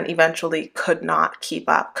and eventually could not keep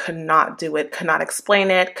up, could not do it, could not explain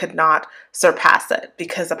it, could not surpass it,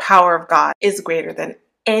 because the power of God is greater than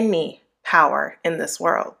any power in this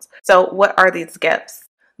world. So what are these gifts?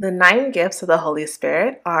 The 9 gifts of the Holy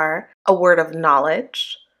Spirit are a word of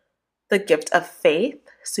knowledge, the gift of faith,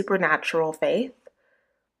 supernatural faith,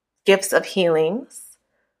 gifts of healings,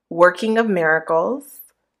 working of miracles,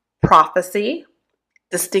 prophecy,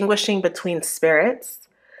 distinguishing between spirits,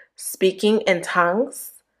 speaking in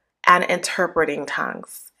tongues, and interpreting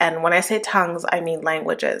tongues. And when I say tongues, I mean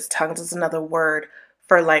languages. Tongues is another word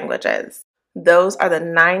for languages. Those are the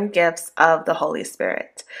 9 gifts of the Holy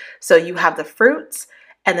Spirit. So you have the fruits,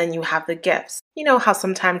 and then you have the gifts. You know how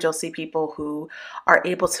sometimes you'll see people who are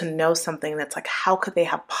able to know something that's like, how could they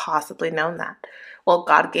have possibly known that? Well,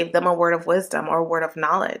 God gave them a word of wisdom or a word of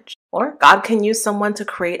knowledge. Or God can use someone to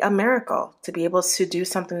create a miracle, to be able to do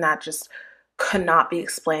something that just could not be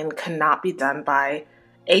explained, could not be done by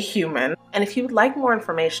a human. And if you would like more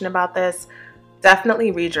information about this,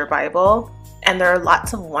 definitely read your Bible. And there are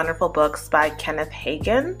lots of wonderful books by Kenneth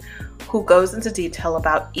Hagin who goes into detail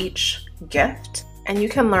about each gift. And you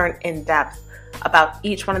can learn in depth about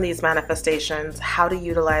each one of these manifestations, how to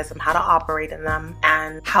utilize them, how to operate in them,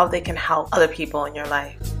 and how they can help other people in your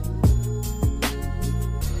life.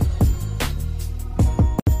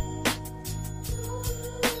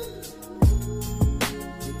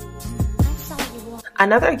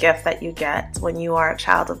 Another gift that you get when you are a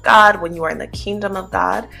child of God, when you are in the kingdom of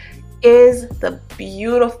God, is the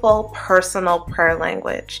beautiful personal prayer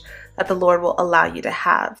language that the Lord will allow you to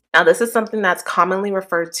have. Now, this is something that's commonly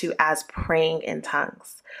referred to as praying in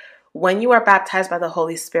tongues. When you are baptized by the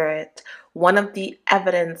Holy Spirit, one of the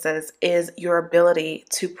evidences is your ability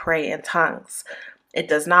to pray in tongues. It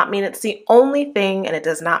does not mean it's the only thing, and it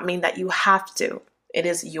does not mean that you have to. It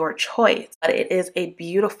is your choice, but it is a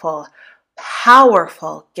beautiful,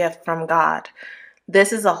 powerful gift from God.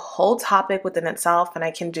 This is a whole topic within itself, and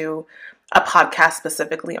I can do a podcast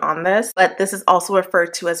specifically on this, but this is also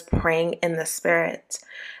referred to as praying in the Spirit.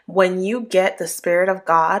 When you get the Spirit of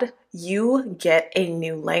God, you get a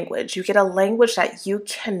new language. You get a language that you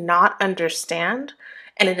cannot understand,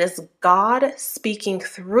 and it is God speaking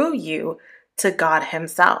through you to God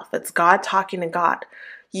Himself. It's God talking to God.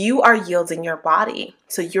 You are yielding your body,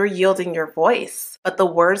 so you're yielding your voice, but the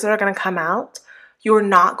words that are going to come out, you're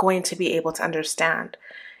not going to be able to understand.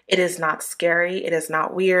 It is not scary. It is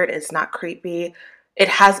not weird. It's not creepy. It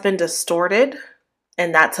has been distorted,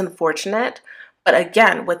 and that's unfortunate. But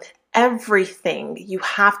again, with everything, you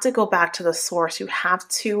have to go back to the source. You have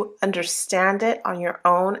to understand it on your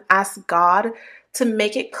own. Ask God to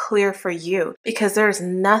make it clear for you, because there's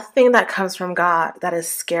nothing that comes from God that is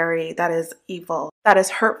scary, that is evil, that is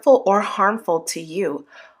hurtful or harmful to you.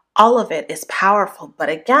 All of it is powerful. But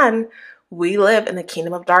again, we live in the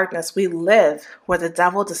kingdom of darkness. We live where the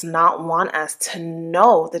devil does not want us to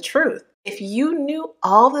know the truth. If you knew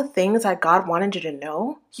all the things that God wanted you to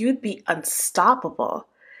know, you'd be unstoppable.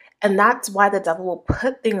 And that's why the devil will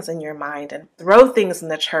put things in your mind and throw things in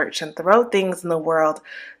the church and throw things in the world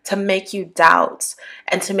to make you doubt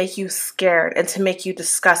and to make you scared and to make you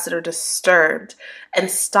disgusted or disturbed and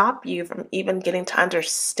stop you from even getting to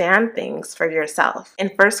understand things for yourself.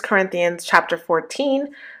 In 1 Corinthians chapter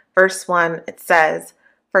 14, verse 1, it says,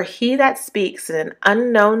 "For he that speaks in an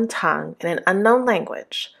unknown tongue, in an unknown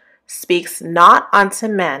language, speaks not unto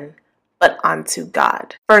men, but unto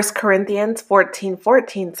God." 1 Corinthians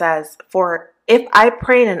 14:14 says, "For if I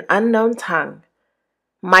pray in an unknown tongue,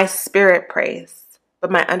 my spirit prays,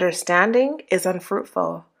 but my understanding is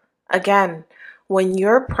unfruitful." Again, when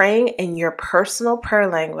you're praying in your personal prayer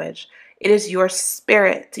language, it is your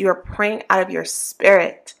spirit. You're praying out of your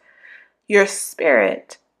spirit. Your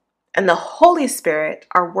spirit and the Holy Spirit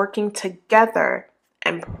are working together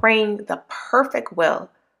and praying the perfect will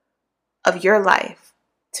of your life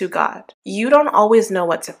to God. You don't always know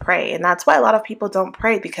what to pray, and that's why a lot of people don't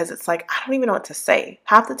pray, because it's like, I don't even know what to say.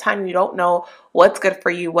 Half the time you don't know what's good for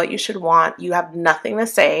you, what you should want. You have nothing to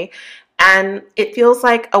say, and it feels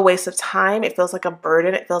like a waste of time. It feels like a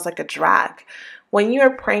burden. It feels like a drag. When you are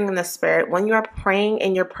praying in the Spirit, when you are praying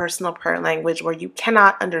in your personal prayer language where you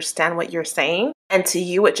cannot understand what you're saying, and to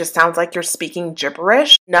you it just sounds like you're speaking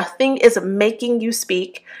gibberish, nothing is making you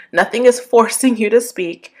speak, nothing is forcing you to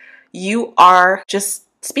speak. You are just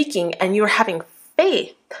speaking, and you're having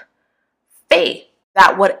faith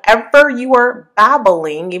that whatever you are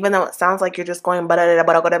babbling, even though it sounds like you're just going,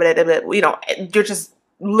 you're just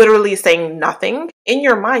literally saying nothing. In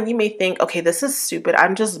your mind, you may think, okay, this is stupid.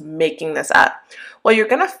 I'm just making this up. Well, you're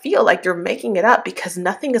going to feel like you're making it up because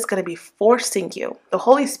nothing is going to be forcing you. The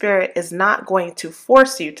Holy Spirit is not going to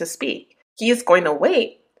force you to speak. He is going to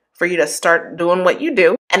wait for you to start doing what you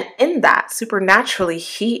do. And in that, supernaturally,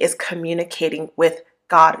 He is communicating with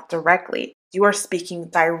God directly. You are speaking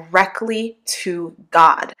directly to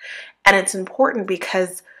God. And it's important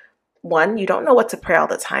because, one, you don't know what to pray all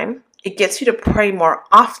the time. It gets you to pray more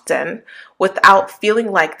often without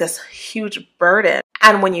feeling like this huge burden.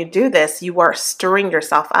 And when you do this, you are stirring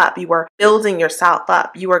yourself up. You are building yourself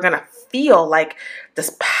up. You are going to feel like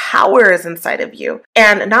this power is inside of you.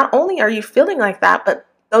 And not only are you feeling like that, but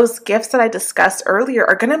those gifts that I discussed earlier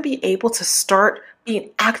are going to be able to start being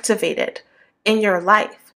activated in your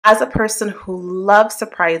life. As a person who loves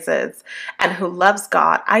surprises and who loves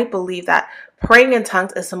God, I believe that praying in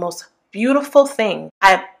tongues is the most beautiful thing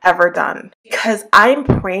I've ever done, because I'm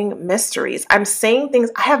praying mysteries. I'm saying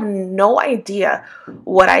things I have no idea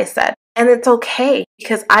what I said. And it's okay,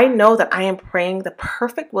 because I know that I am praying the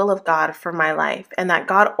perfect will of God for my life, and that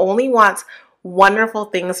God only wants wonderful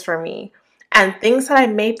things for me. And things that I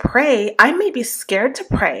may pray, I may be scared to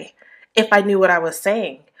pray if I knew what I was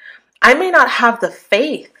saying. I may not have the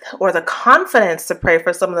faith or the confidence to pray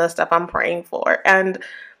for some of the stuff I'm praying for. And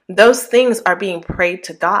those things are being prayed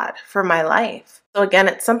to God for my life. So again,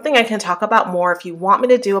 it's something I can talk about more. If you want me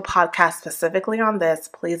to do a podcast specifically on this,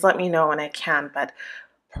 please let me know and I can. But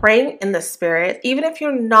praying in the Spirit, even if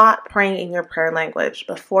you're not praying in your prayer language,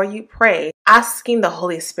 before you pray, asking the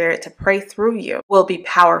Holy Spirit to pray through you will be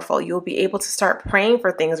powerful. You'll be able to start praying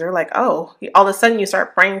for things. You're like, oh, all of a sudden you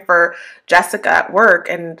start praying for Jessica at work,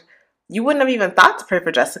 and you wouldn't have even thought to pray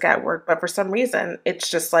for Jessica at work, but for some reason, it's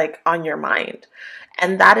just like on your mind.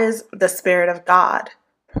 And that is the Spirit of God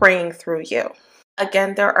praying through you.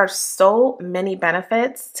 Again, there are so many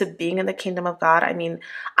benefits to being in the kingdom of God. I mean,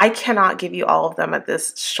 I cannot give you all of them at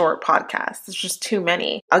this short podcast. It's just too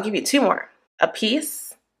many. I'll give you two more. A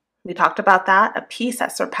peace. We talked about that. A peace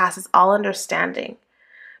that surpasses all understanding,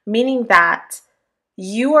 meaning that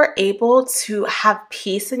you are able to have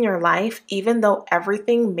peace in your life even though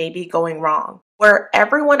everything may be going wrong. Where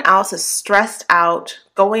everyone else is stressed out,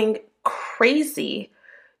 going crazy,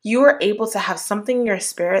 you are able to have something in your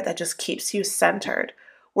spirit that just keeps you centered,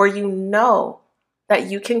 where you know that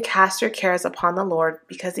you can cast your cares upon the Lord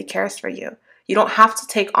because He cares for you. You don't have to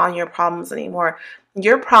take on your problems anymore.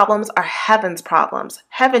 Your problems are heaven's problems.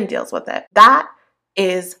 Heaven deals with it. That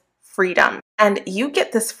is freedom. And you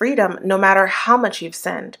get this freedom no matter how much you've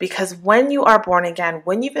sinned, because when you are born again,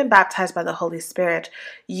 when you've been baptized by the Holy Spirit,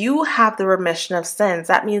 you have the remission of sins.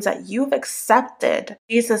 That means that you've accepted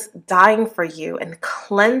Jesus dying for you and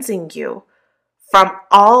cleansing you from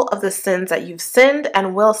all of the sins that you've sinned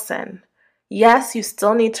and will sin. Yes, you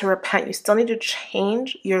still need to repent. You still need to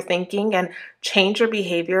change your thinking and change your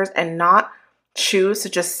behaviors and not choose to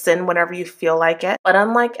just sin whenever you feel like it. But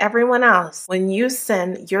unlike everyone else, when you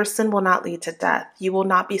sin, your sin will not lead to death. You will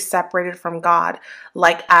not be separated from God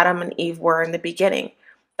like Adam and Eve were in the beginning.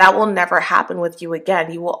 That will never happen with you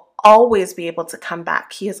again. You will always be able to come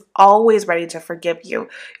back. He is always ready to forgive you.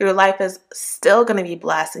 Your life is still going to be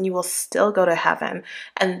blessed and you will still go to heaven.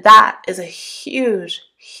 And that is a huge,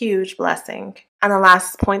 huge blessing. And the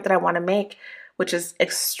last point that I want to make, which is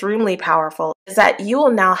extremely powerful, is that you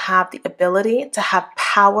will now have the ability to have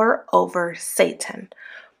power over Satan.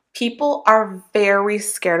 People are very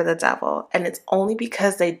scared of the devil, and it's only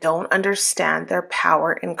because they don't understand their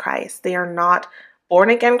power in Christ. They are not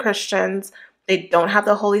born-again Christians. They don't have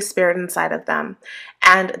the Holy Spirit inside of them,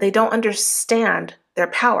 and they don't understand their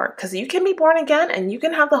power, because you can be born again and you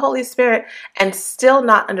can have the Holy Spirit and still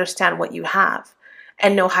not understand what you have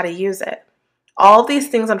and know how to use it. All these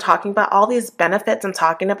things I'm talking about, all these benefits I'm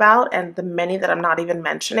talking about, and the many that I'm not even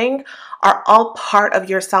mentioning, are all part of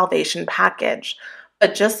your salvation package.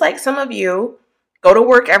 But just like some of you go to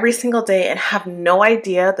work every single day and have no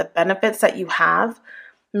idea the benefits that you have,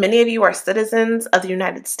 many of you are citizens of the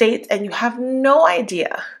United States and you have no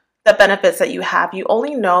idea the benefits that you have. You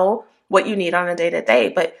only know what you need on a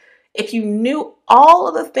day-to-day. But if you knew all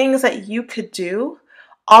of the things that you could do,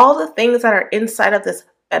 all the things that are inside of this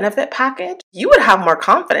benefit package, you would have more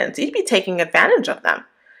confidence. You'd be taking advantage of them.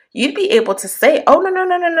 You'd be able to say, oh,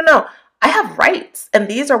 no. I have rights and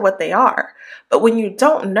these are what they are. But when you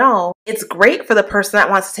don't know, it's great for the person that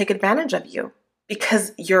wants to take advantage of you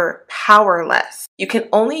because you're powerless. You can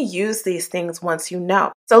only use these things once you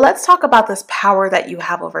know. So let's talk about this power that you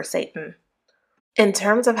have over Satan. In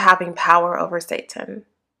terms of having power over Satan,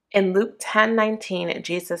 in Luke 10:19,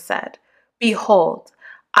 Jesus said, "Behold,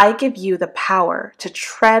 I give you the power to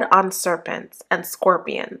tread on serpents and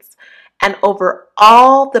scorpions and over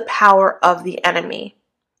all the power of the enemy,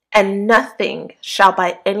 and nothing shall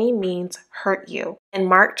by any means hurt you." In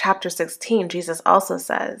Mark chapter 16, Jesus also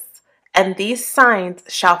says, "And these signs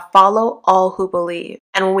shall follow all who believe."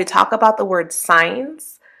 And when we talk about the word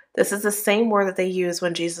signs, this is the same word that they used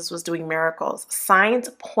when Jesus was doing miracles. Signs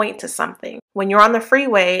point to something. When you're on the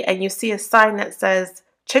freeway and you see a sign that says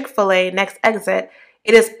Chick-fil-A next exit,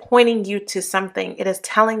 it is pointing you to something. It is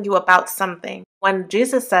telling you about something. When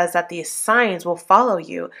Jesus says that these signs will follow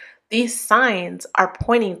you, these signs are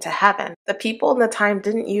pointing to heaven. The people in the time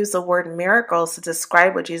didn't use the word miracles to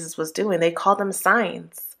describe what Jesus was doing. They called them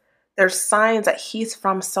signs. They're signs that He's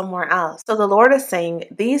from somewhere else. So the Lord is saying,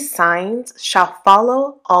 these signs shall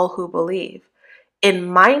follow all who believe. In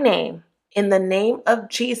my name, in the name of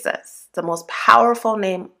Jesus, the most powerful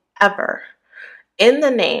name ever, in the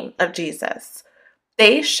name of Jesus,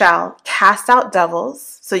 they shall cast out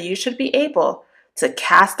devils. So you should be able to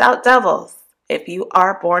cast out devils if you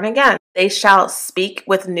are born again. They shall speak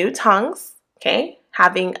with new tongues, okay?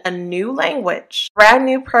 Having a new language, brand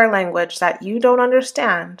new prayer language that you don't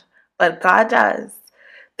understand, but God does.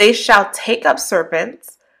 They shall take up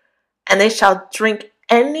serpents, and they shall drink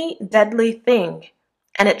any deadly thing,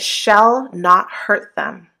 and it shall not hurt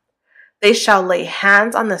them. They shall lay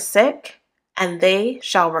hands on the sick, and they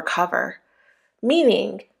shall recover.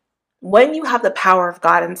 Meaning, when you have the power of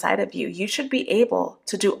God inside of you, you should be able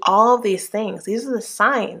to do all of these things. These are the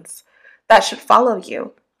signs that should follow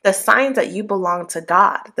you. The signs that you belong to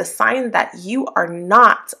God. The sign that you are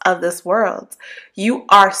not of this world. You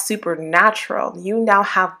are supernatural. You now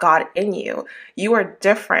have God in you. You are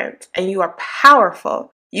different and you are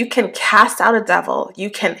powerful. You can cast out a devil. You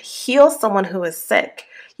can heal someone who is sick.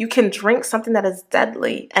 You can drink something that is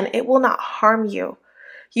deadly and it will not harm you.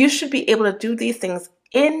 You should be able to do these things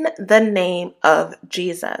in the name of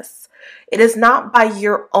Jesus. It is not by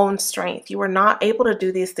your own strength. You are not able to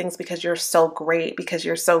do these things because you're so great, because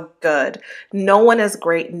you're so good. No one is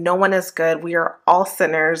great. No one is good. We are all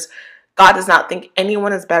sinners. God does not think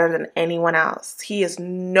anyone is better than anyone else. He is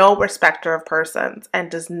no respecter of persons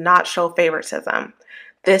and does not show favoritism.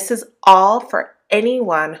 This is all for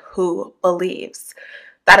anyone who believes.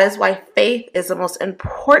 That is why faith is the most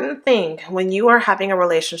important thing when you are having a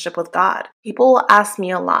relationship with God. People will ask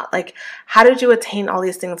me a lot, like, how did you attain all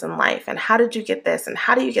these things in life? And how did you get this? And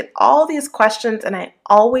how do you get all these questions? And I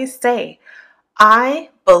always say, I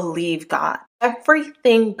believe God.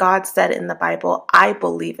 Everything God said in the Bible, I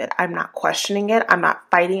believe it. I'm not questioning it. I'm not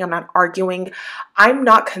fighting. I'm not arguing. I'm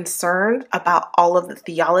not concerned about all of the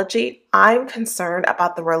theology. I'm concerned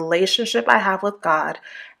about the relationship I have with God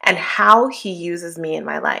and how He uses me in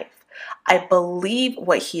my life. I believe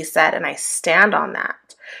what He said and I stand on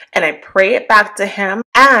that. And I pray it back to Him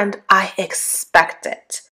and I expect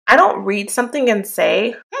it. I don't read something and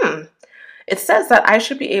say, it says that I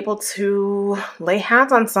should be able to lay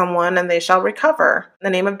hands on someone and they shall recover in the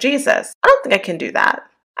name of Jesus. I don't think I can do that.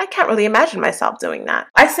 I can't really imagine myself doing that.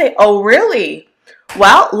 I say, oh, really?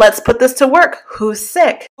 Well, let's put this to work. Who's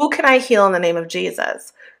sick? Who can I heal in the name of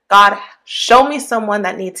Jesus? God, show me someone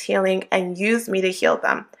that needs healing and use me to heal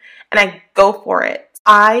them. And I go for it.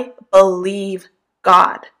 I believe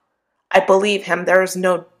God. I believe Him. There is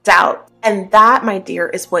no doubt. And that, my dear,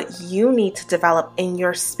 is what you need to develop in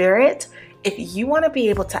your spirit if you want to be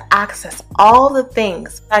able to access all the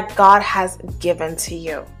things that God has given to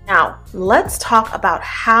you. Now, let's talk about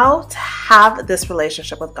how to have this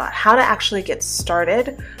relationship with God, how to actually get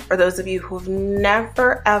started for those of you who've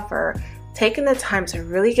never, ever taken the time to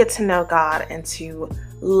really get to know God and to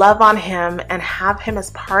love on Him and have Him as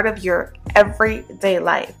part of your everyday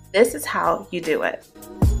life. This is how you do it.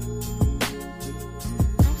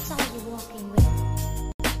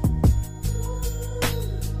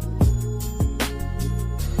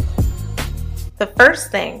 The first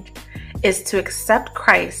thing is to accept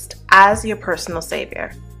Christ as your personal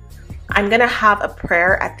Savior. I'm going to have a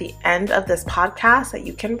prayer at the end of this podcast that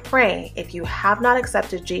you can pray if you have not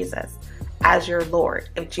accepted Jesus as your Lord.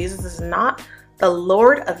 If Jesus is not the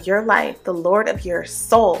Lord of your life, the Lord of your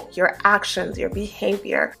soul, your actions, your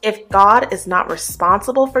behavior, if God is not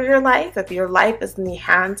responsible for your life, if your life is in the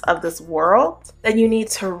hands of this world, then you need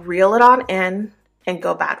to reel it on in and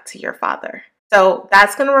go back to your Father. So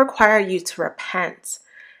that's going to require you to repent.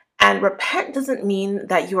 And repent doesn't mean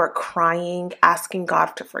that you are crying, asking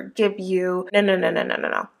God to forgive you.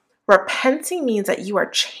 No. Repenting means that you are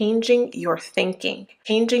changing your thinking,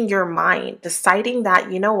 changing your mind, deciding that,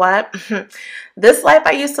 you know what, this life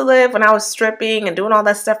I used to live when I was stripping and doing all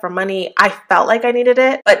that stuff for money, I felt like I needed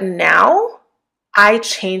it. But now I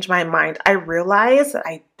changed my mind. I realize that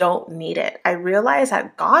I don't need it. I realize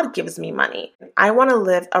that God gives me money. I want to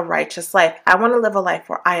live a righteous life. I want to live a life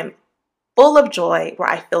where I am full of joy, where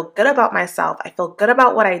I feel good about myself. I feel good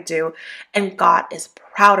about what I do, and God is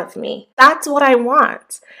proud of me. That's what I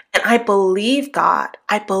want. And I believe God.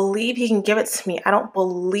 I believe He can give it to me. I don't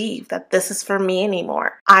believe that this is for me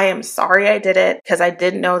anymore. I am sorry I did it because I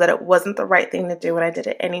did know that it wasn't the right thing to do and I did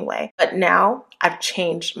it anyway. But now I've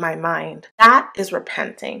changed my mind. That is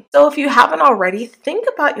repenting. So if you haven't already, think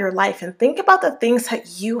about your life and think about the things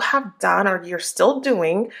that you have done or you're still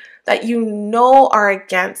doing that you know are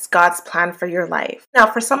against God's plan for your life. Now,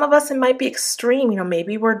 for some of us, it might be extreme.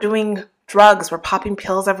 Maybe we're doing drugs, we're popping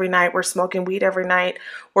pills every night, we're smoking weed every night,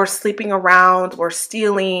 we're sleeping around, we're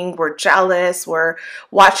stealing, we're jealous, we're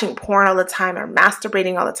watching porn all the time or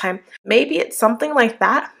masturbating all the time. Maybe it's something like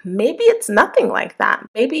that. Maybe it's nothing like that.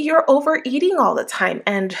 Maybe you're overeating all the time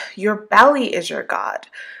and your belly is your God.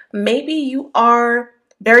 Maybe you are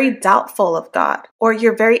very doubtful of God, or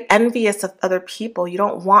you're very envious of other people. You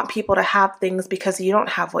don't want people to have things because you don't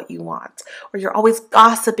have what you want, or you're always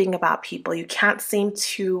gossiping about people. You can't seem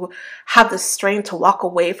to have the strength to walk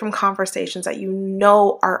away from conversations that you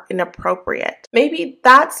know are inappropriate. Maybe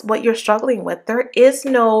that's what you're struggling with. There is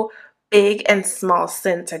no big and small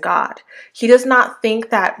sin to God. He does not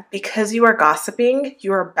think that because you are gossiping,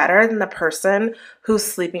 you are better than the person who's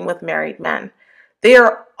sleeping with married men. They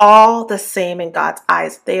are all the same in God's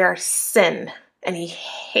eyes. They are sin, and He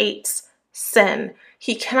hates sin.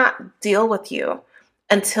 He cannot deal with you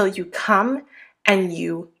until you come and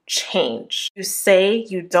you change. You say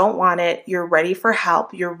you don't want it, you're ready for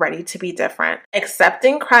help, you're ready to be different.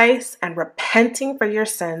 Accepting Christ and repenting for your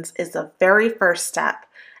sins is the very first step.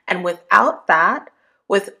 And without that,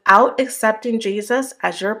 without accepting Jesus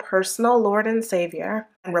as your personal Lord and Savior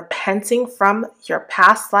and repenting from your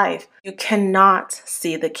past life, you cannot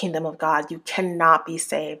see the kingdom of God. You cannot be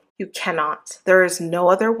saved. You cannot. There is no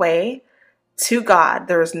other way to God.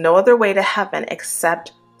 There is no other way to heaven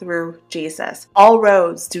except through Jesus. All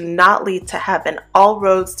roads do not lead to heaven. All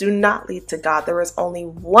roads do not lead to God. There is only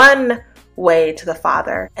one way to the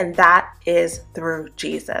Father, and that is through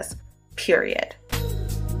Jesus, period.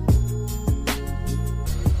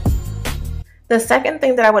 The second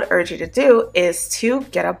thing that I would urge you to do is to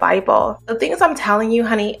get a Bible. The things I'm telling you,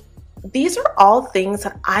 honey, these are all things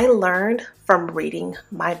that I learned from reading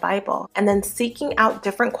my Bible and then seeking out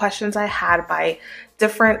different questions I had by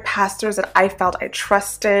different pastors that I felt I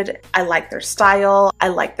trusted. I liked their style. I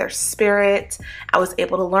liked their spirit. I was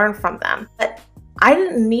able to learn from them. But I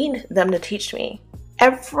didn't need them to teach me.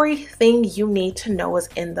 Everything you need to know is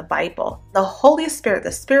in the Bible. The Holy Spirit,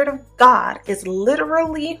 the Spirit of God, is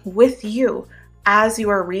literally with you as you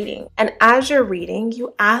are reading. And as you're reading,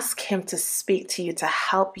 you ask Him to speak to you, to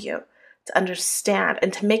help you, to understand,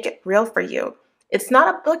 and to make it real for you. It's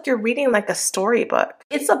not a book you're reading like a storybook.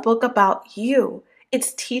 It's a book about you.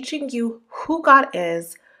 It's teaching you who God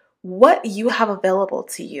is, what you have available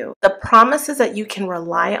to you, the promises that you can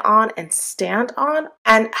rely on and stand on,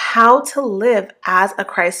 and how to live as a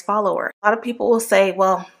Christ follower. A lot of people will say,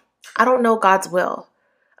 well, I don't know God's will.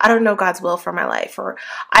 I don't know God's will for my life, or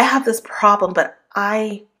I have this problem, but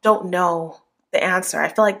I don't know the answer. I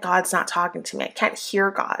feel like God's not talking to me. I can't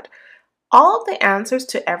hear God. All of the answers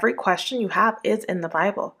to every question you have is in the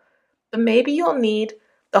Bible. But maybe you'll need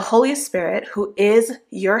the Holy Spirit, who is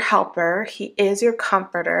your helper. He is your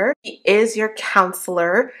comforter. He is your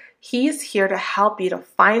counselor. He's here to help you to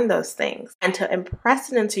find those things and to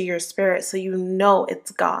impress it into your spirit so you know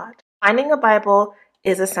it's God. Finding a Bible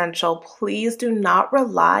is essential. Please do not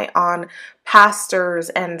rely on pastors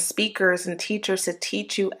and speakers and teachers to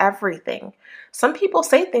teach you everything. Some people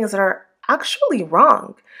say things that are actually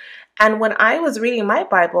wrong. And when I was reading my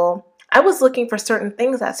Bible, I was looking for certain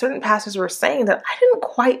things that certain pastors were saying that I didn't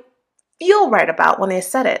quite feel right about when they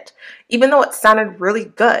said it. Even though it sounded really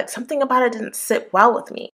good, something about it didn't sit well with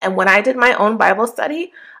me. And when I did my own Bible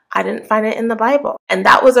study, I didn't find it in the Bible. And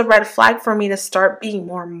that was a red flag for me to start being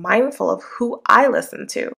more mindful of who I listen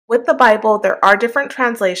to. With the Bible, there are different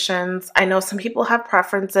translations. I know some people have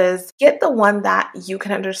preferences. Get the one that you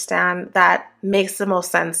can understand that makes the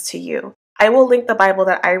most sense to you. I will link the Bible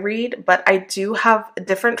that I read, but I do have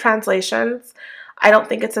different translations. I don't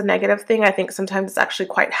think it's a negative thing. I think sometimes it's actually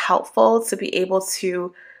quite helpful to be able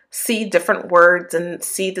to see different words and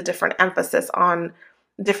see the different emphasis on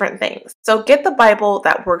different things. So get the Bible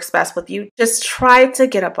that works best with you. Just try to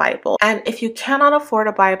get a Bible. And if you cannot afford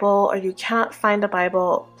a Bible or you cannot find a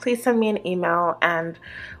Bible, please send me an email and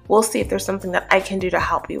we'll see if there's something that I can do to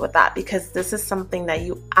help you with that, because this is something that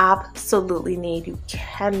you absolutely need. You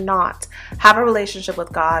cannot have a relationship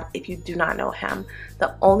with God if you do not know Him.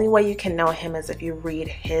 The only way you can know Him is if you read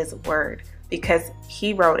His Word, because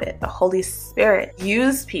He wrote it. The Holy Spirit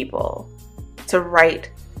used people to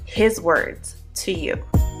write His words to you.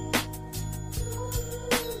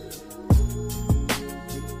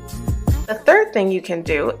 The third thing you can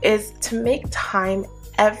do is to make time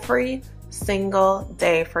every single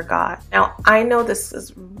day for God. Now, I know this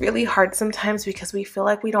is really hard sometimes because we feel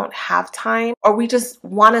like we don't have time, or we just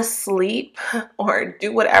want to sleep or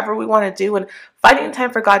do whatever we want to do, and finding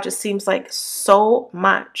time for God just seems like so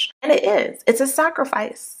much. And it is. It's a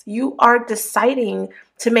sacrifice. You are deciding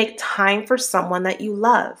to make time for someone that you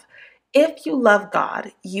love. If you love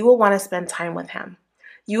God, you will want to spend time with Him.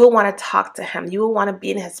 You will want to talk to Him. You will want to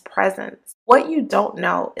be in His presence. What you don't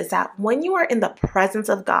know is that when you are in the presence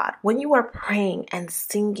of God, when you are praying and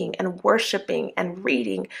singing and worshiping and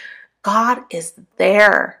reading, God is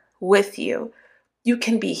there with you. You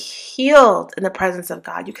can be healed in the presence of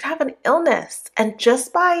God. You can have an illness, and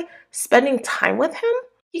just by spending time with Him,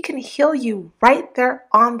 He can heal you right there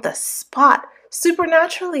on the spot,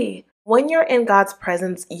 supernaturally. When you're in God's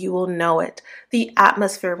presence, you will know it. The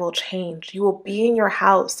atmosphere will change. You will be in your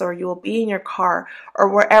house, or you will be in your car, or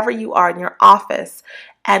wherever you are in your office,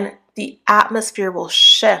 and the atmosphere will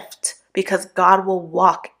shift because God will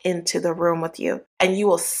walk into the room with you, and you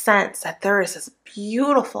will sense that there is this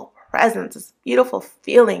beautiful presence, this beautiful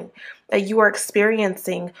feeling that you are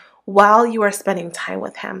experiencing while you are spending time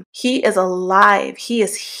with Him. He is alive. He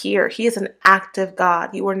is here. He is an active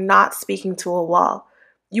God. You are not speaking to a wall.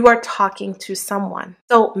 You are talking to someone.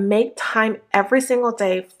 So make time every single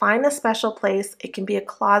day. Find a special place. It can be a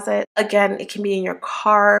closet. Again, it can be in your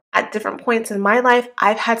car. At different points in my life,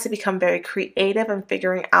 I've had to become very creative in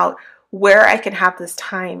figuring out where I can have this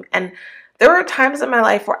time. And there were times in my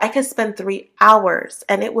life where I could spend 3 hours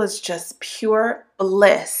and it was just pure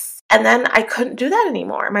bliss. And then I couldn't do that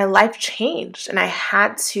anymore. My life changed and I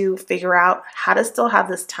had to figure out how to still have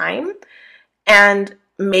this time. And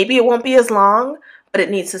maybe it won't be as long, but it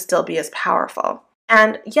needs to still be as powerful.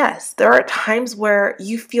 And yes, there are times where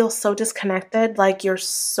you feel so disconnected, like you're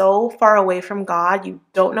so far away from God, you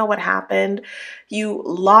don't know what happened. You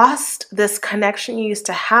lost this connection you used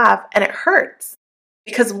to have, and it hurts.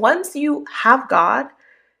 Because once you have God,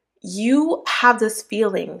 you have this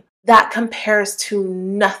feeling that compares to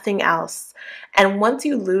nothing else. And once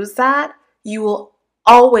you lose that, you will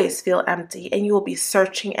always feel empty, and you will be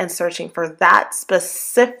searching and searching for that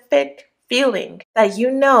specific feeling that you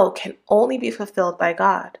know can only be fulfilled by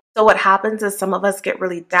God. So what happens is some of us get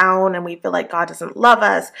really down and we feel like God doesn't love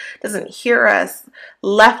us, doesn't hear us,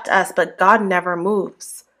 left us, but God never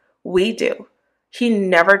moves. We do. He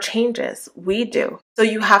never changes. We do. So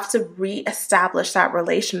you have to reestablish that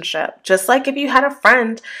relationship. Just like if you had a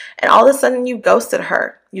friend and all of a sudden you ghosted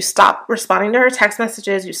her, you stopped responding to her text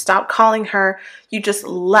messages, you stopped calling her, you just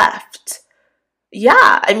left.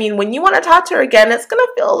 Yeah, I mean, when you want to talk to her again, it's going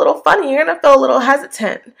to feel a little funny. You're going to feel a little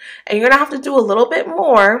hesitant, and you're going to have to do a little bit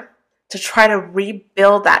more to try to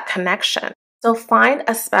rebuild that connection. So find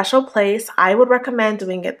a special place. I would recommend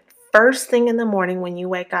doing it first thing in the morning when you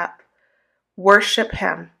wake up. Worship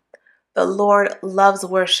Him. The Lord loves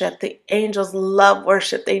worship. The angels love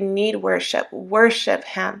worship. They need worship. Worship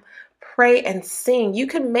Him. Pray and sing. You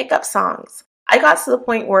can make up songs. I got to the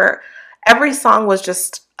point where every song was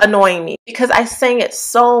just annoying me because I sang it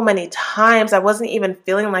so many times. I wasn't even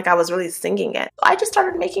feeling like I was really singing it. I just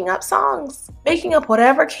started making up songs, making up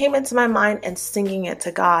whatever came into my mind and singing it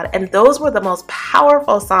to God. And those were the most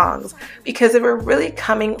powerful songs because they were really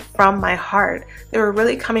coming from my heart. They were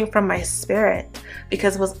really coming from my spirit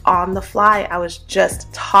because it was on the fly. I was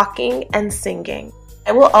just talking and singing.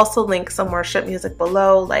 I will also link some worship music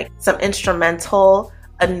below, like some instrumental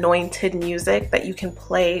anointed music that you can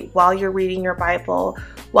play while you're reading your Bible,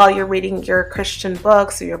 while you're reading your Christian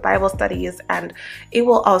books or your Bible studies, and it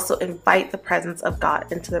will also invite the presence of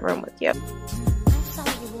God into the room with you.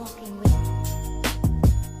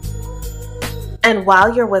 And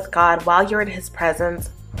while you're with God, while you're in His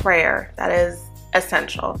presence, prayer, that is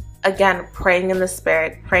essential. Again, praying in the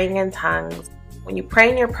Spirit, praying in tongues. When you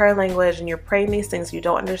pray in your prayer language and you're praying these things you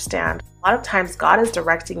don't understand, a lot of times God is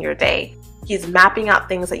directing your day. He's mapping out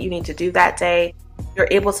things that you need to do that day. You're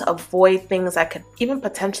able to avoid things that could even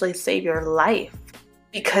potentially save your life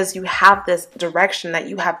because you have this direction that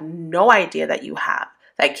you have no idea that you have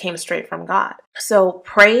that came straight from God. So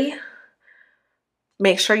pray.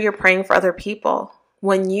 Make sure you're praying for other people.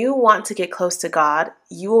 When you want to get close to God,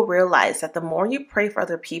 you will realize that the more you pray for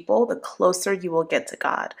other people, the closer you will get to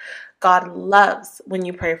God. God loves when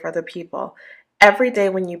you pray for other people. Every day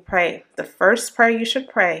when you pray, the first prayer you should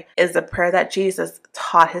pray is the prayer that Jesus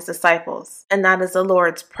taught His disciples, and that is the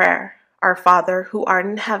Lord's Prayer. Our Father, who art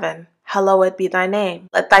in heaven, hallowed be thy name.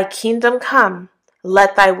 Let thy kingdom come.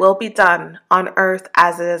 Let thy will be done on earth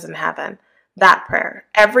as it is in heaven. That prayer.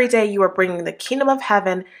 Every day you are bringing the kingdom of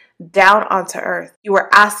heaven down onto earth. You are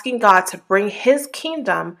asking God to bring His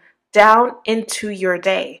kingdom down into your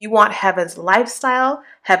day. You want heaven's lifestyle,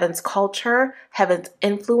 heaven's culture, heaven's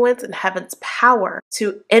influence, and heaven's power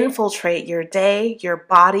to infiltrate your day, your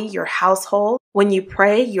body, your household. When you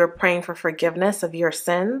pray, you're praying for forgiveness of your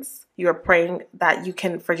sins. You're praying that you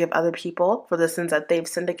can forgive other people for the sins that they've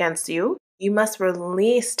sinned against you. You must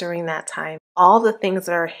release during that time all the things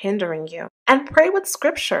that are hindering you. And pray with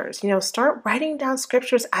scriptures. Start writing down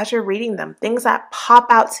scriptures as you're reading them. Things that pop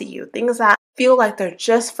out to you. Things that feel like they're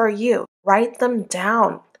just for you. Write them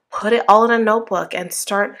down. Put it all in a notebook and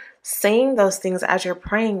start saying those things as you're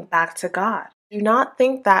praying back to God. Do not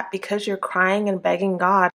think that because you're crying and begging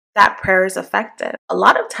God, that prayer is effective. A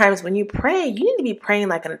lot of times when you pray, you need to be praying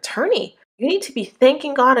like an attorney. You need to be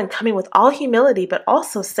thanking God and coming with all humility, but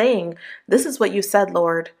also saying, this is what you said,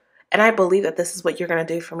 Lord, and I believe that this is what you're going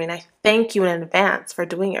to do for me, and I thank you in advance for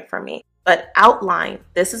doing it for me. But outline,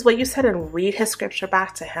 this is what you said, and read His scripture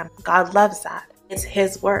back to Him. God loves that. It's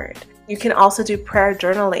His word. You can also do prayer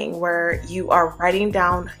journaling where you are writing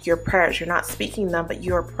down your prayers. You're not speaking them, but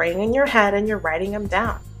you are praying in your head and you're writing them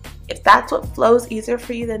down. If that's what flows easier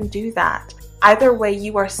for you, then do that. Either way,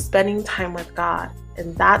 you are spending time with God.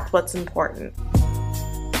 And that's what's important.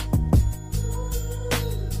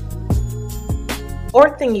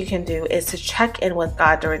 Fourth thing you can do is to check in with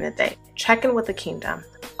God during the day. Check in with the kingdom.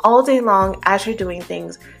 All day long, as you're doing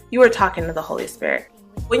things, you are talking to the Holy Spirit.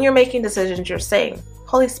 When you're making decisions, you're saying,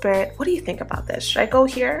 Holy Spirit, what do you think about this? Should I go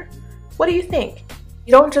here? What do you think?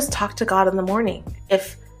 You don't just talk to God in the morning.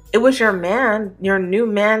 If it was your man, your new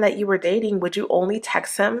man that you were dating, would you only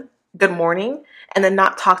text him good morning and then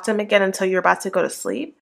not talk to him again until you're about to go to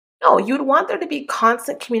sleep? No, you'd want there to be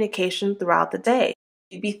constant communication throughout the day.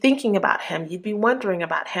 You'd be thinking about him. You'd be wondering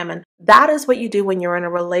about him. And that is what you do when you're in a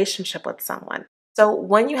relationship with someone. So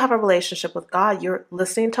when you have a relationship with God, you're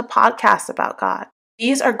listening to podcasts about God.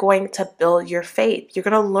 These are going to build your faith. You're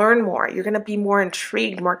going to learn more. You're going to be more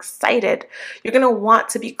intrigued, more excited. You're going to want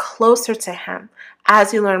to be closer to Him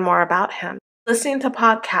as you learn more about Him. Listening to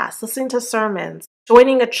podcasts, listening to sermons,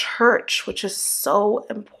 joining a church, which is so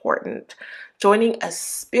important. Joining a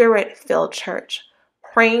Spirit-filled church.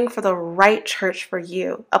 Praying for the right church for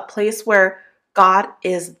you. A place where God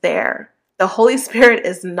is there. The Holy Spirit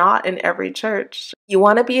is not in every church. You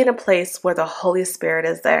want to be in a place where the Holy Spirit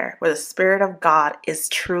is there, where the Spirit of God is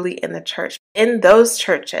truly in the church. In those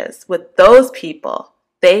churches, with those people,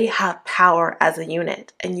 they have power as a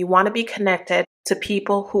unit. And you want to be connected to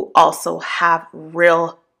people who also have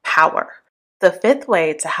real power. The fifth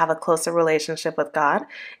way to have a closer relationship with God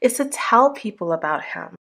is to tell people about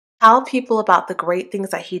Him. Tell people about the great things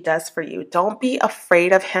that He does for you. Don't be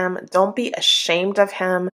afraid of Him. Don't be ashamed of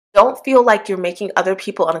Him. Don't feel like you're making other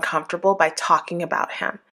people uncomfortable by talking about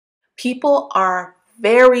Him. People are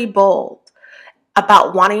very bold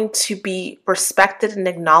about wanting to be respected and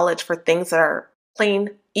acknowledged for things that are plain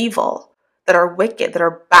evil, that are wicked, that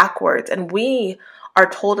are backwards. And we are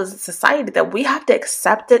told as a society that we have to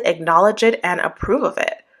accept it, acknowledge it, and approve of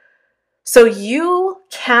it. So you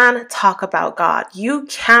can talk about God. You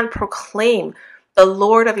can proclaim the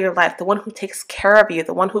Lord of your life, the one who takes care of you,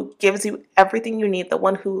 the one who gives you everything you need, the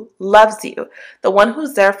one who loves you, the one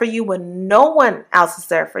who's there for you when no one else is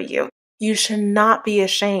there for you. You should not be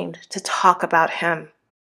ashamed to talk about Him.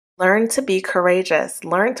 Learn to be courageous.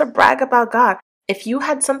 Learn to brag about God. If you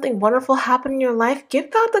had something wonderful happen in your life,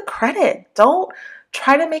 give God the credit. Don't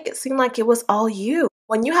try to make it seem like it was all you.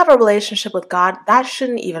 When you have a relationship with God, that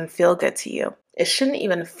shouldn't even feel good to you. It shouldn't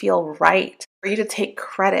even feel right for you to take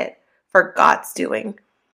credit for God's doing.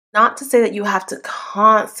 Not to say that you have to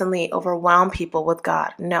constantly overwhelm people with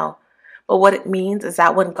God. No. But what it means is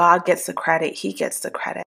that when God gets the credit, He gets the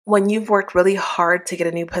credit. When you've worked really hard to get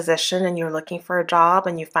a new position and you're looking for a job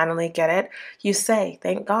and you finally get it, you say,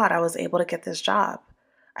 thank God I was able to get this job.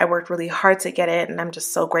 I worked really hard to get it and I'm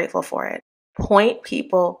just so grateful for it. Point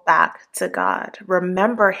people back to God.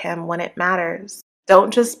 Remember Him when it matters.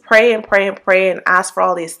 Don't just pray and pray and pray and ask for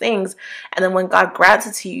all these things. And then when God grants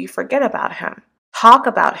it to you, you forget about Him. Talk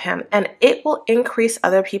about Him and it will increase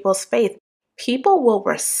other people's faith. People will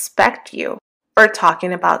respect you for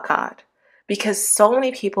talking about God because so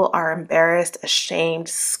many people are embarrassed, ashamed,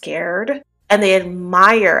 scared, and they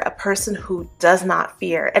admire a person who does not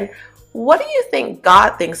fear. And what do you think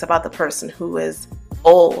God thinks about the person who is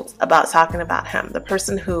bold about talking about Him, the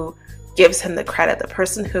person who gives Him the credit, the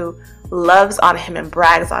person who loves on Him and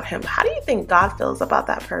brags on Him? How do you think God feels about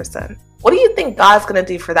that person? What do you think God's going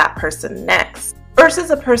to do for that person next? Versus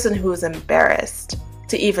a person who is embarrassed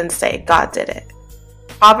to even say God did it.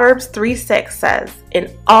 Proverbs 3:6 says,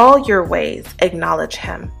 in all your ways, acknowledge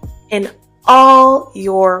Him. In all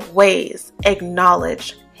your ways,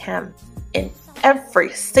 acknowledge Him. In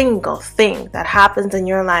every single thing that happens in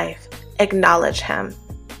your life, acknowledge Him.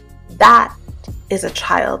 That is a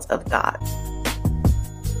child of God.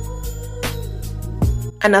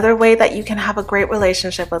 Another way that you can have a great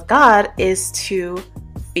relationship with God is to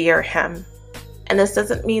fear Him. And this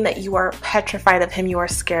doesn't mean that you are petrified of Him, you are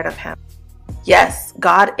scared of Him. Yes,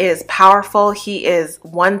 God is powerful. He is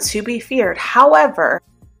one to be feared. However,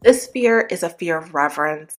 this fear is a fear of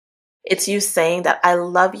reverence. It's you saying that I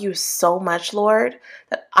love you so much, Lord,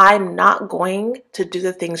 that I'm not going to do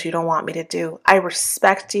the things you don't want me to do. I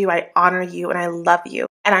respect you, I honor you, and I love you.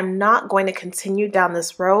 And I'm not going to continue down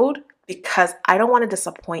this road because I don't want to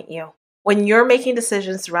disappoint you. When you're making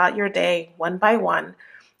decisions throughout your day, one by one,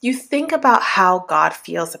 you think about how God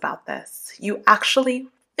feels about this. You actually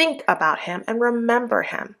think about Him and remember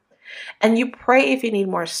Him. And you pray if you need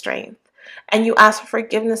more strength. And you ask for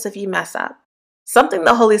forgiveness if you mess up. Something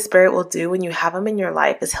the Holy Spirit will do when you have Him in your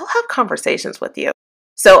life is He'll have conversations with you.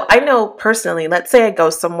 So I know personally, let's say I go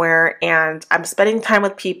somewhere and I'm spending time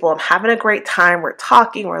with people. I'm having a great time. We're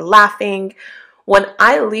talking, we're laughing. When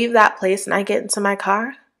I leave that place and I get into my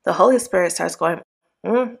car, the Holy Spirit starts going,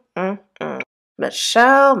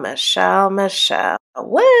 Michelle,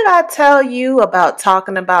 what did I tell you about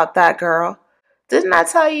talking about that girl? Didn't I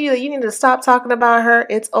tell you that you need to stop talking about her?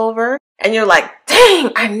 It's over. And you're like,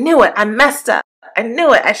 dang, I knew it. I messed up. I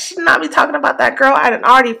knew it. I should not be talking about that girl. I had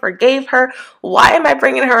already forgave her. Why am I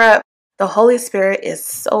bringing her up? The Holy Spirit is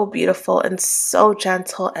so beautiful and so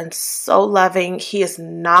gentle and so loving. He is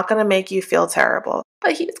not going to make you feel terrible,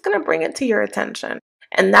 but He's going to bring it to your attention.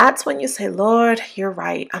 And that's when you say, Lord, you're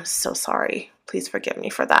right. I'm so sorry. Please forgive me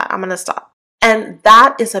for that. I'm going to stop. And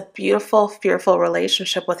that is a beautiful, fearful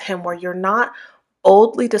relationship with Him where you're not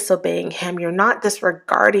boldly disobeying him. You're not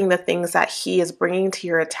disregarding the things that he is bringing to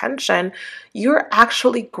your attention. You're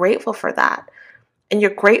actually grateful for that. And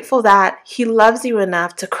you're grateful that he loves you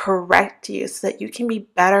enough to correct you so that you can be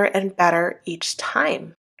better and better each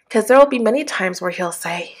time. Because there will be many times where he'll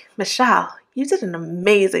say, Michelle, you did an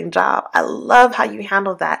amazing job. I love how you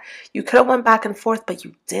handled that. You could have went back and forth, but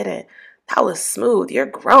you didn't. That was smooth. You're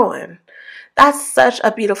growing. That's such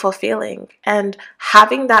a beautiful feeling. And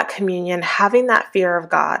having that communion, having that fear of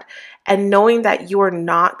God, and knowing that you are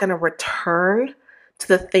not going to return to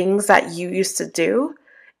the things that you used to do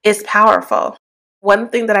is powerful. One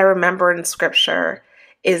thing that I remember in scripture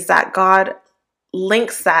is that God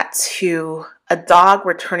links that to a dog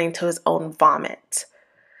returning to his own vomit.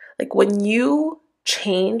 Like when you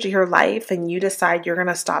change your life and you decide you're going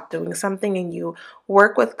to stop doing something and you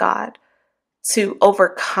work with God to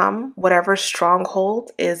overcome whatever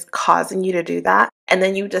stronghold is causing you to do that, and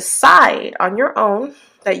then you decide on your own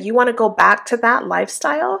that you want to go back to that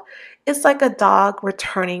lifestyle, it's like a dog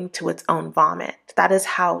returning to its own vomit. That is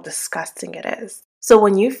how disgusting it is. So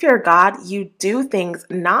when you fear God, you do things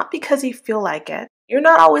not because you feel like it. You're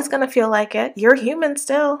not always going to feel like it. You're human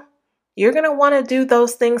still. You're going to want to do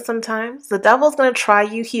those things sometimes. The devil's going to try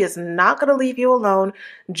you. He is not going to leave you alone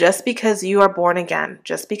just because you are born again,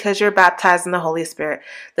 just because you're baptized in the Holy Spirit.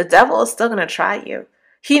 The devil is still going to try you.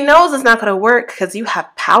 He knows it's not going to work because you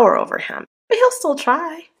have power over him, but he'll still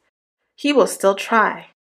try. He will still try.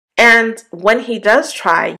 And when he does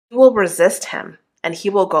try, you will resist him and he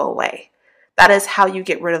will go away. That is how you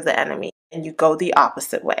get rid of the enemy, and you go the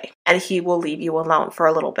opposite way, and he will leave you alone for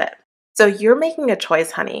a little bit. So you're making a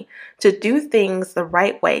choice, honey, to do things the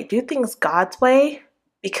right way, do things God's way,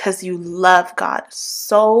 because you love God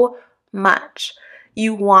so much.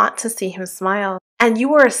 You want to see him smile. And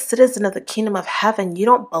you are a citizen of the kingdom of heaven. You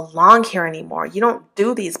don't belong here anymore. You don't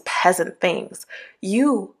do these peasant things.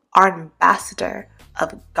 You are an ambassador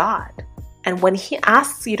of God. And when he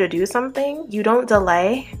asks you to do something, you don't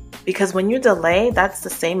delay, because when you delay, that's the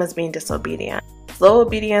same as being disobedient. Slow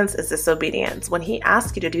obedience is disobedience. When he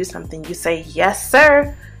asks you to do something, you say, yes,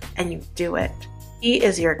 sir, and you do it. He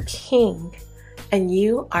is your king, and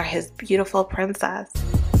you are his beautiful princess.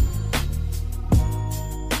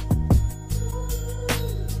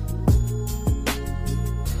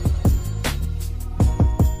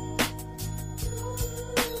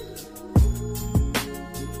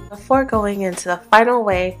 Before going into the final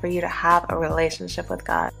way for you to have a relationship with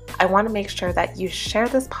God, I want to make sure that you share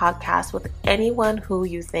this podcast with anyone who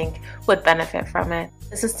you think would benefit from it.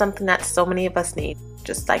 This is something that so many of us need,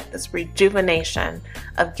 just like this rejuvenation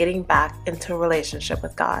of getting back into a relationship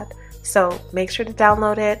with God. So make sure to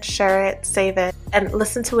download it, share it, save it, and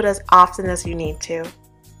listen to it as often as you need to,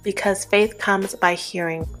 because faith comes by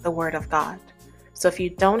hearing the word of God. So if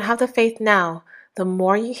you don't have the faith now, the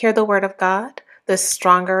more you hear the word of God, the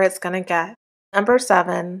stronger it's going to get. Number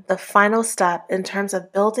 7, the final step in terms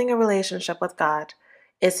of building a relationship with God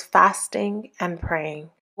is fasting and praying.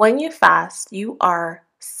 When you fast, you are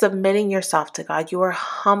submitting yourself to God. You are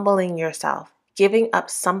humbling yourself, giving up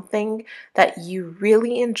something that you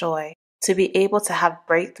really enjoy to be able to have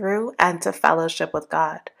breakthrough and to fellowship with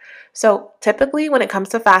God. So typically when it comes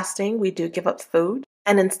to fasting, we do give up food.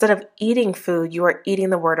 And instead of eating food, you are eating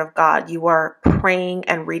the word of God. You are praying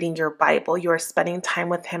and reading your Bible. You are spending time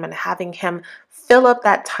with him and having him fill up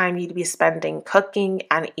that time you'd be spending cooking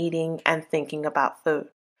and eating and thinking about food.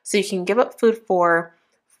 So you can give up food for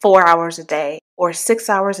 4 hours a day or 6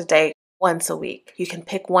 hours a day once a week. You can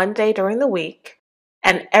pick one day during the week,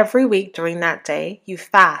 and every week during that day, you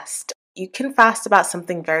fast. You can fast about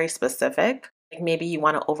something very specific. Like maybe you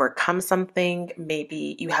want to overcome something.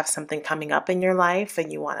 Maybe you have something coming up in your life and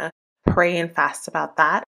you want to pray and fast about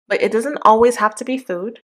that. But it doesn't always have to be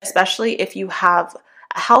food, especially if you have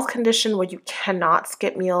a health condition where you cannot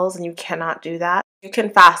skip meals and you cannot do that. You can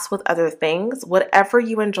fast with other things, whatever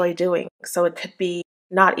you enjoy doing. So it could be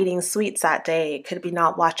not eating sweets that day. It could be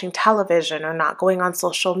not watching television or not going on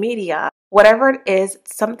social media. Whatever it is,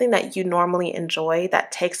 it's something that you normally enjoy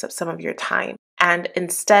that takes up some of your time. And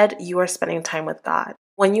instead, you are spending time with God.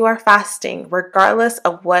 When you are fasting, regardless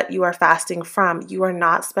of what you are fasting from, you are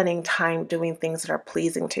not spending time doing things that are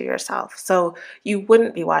pleasing to yourself. So you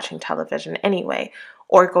wouldn't be watching television anyway,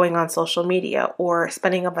 or going on social media, or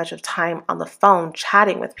spending a bunch of time on the phone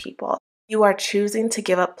chatting with people. You are choosing to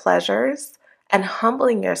give up pleasures and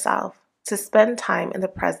humbling yourself to spend time in the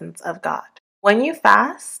presence of God. When you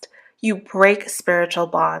fast, you break spiritual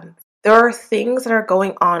bonds. There are things that are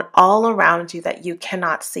going on all around you that you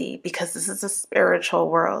cannot see because this is a spiritual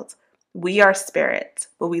world. We are spirits,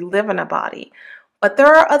 but we live in a body. But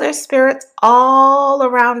there are other spirits all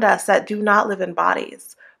around us that do not live in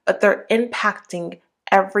bodies, but they're impacting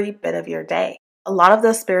every bit of your day. A lot of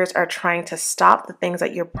those spirits are trying to stop the things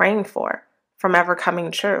that you're praying for from ever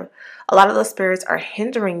coming true. A lot of those spirits are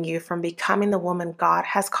hindering you from becoming the woman God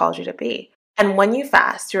has called you to be. And when you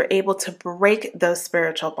fast, you're able to break those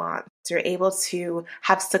spiritual bonds. You're able to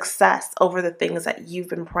have success over the things that you've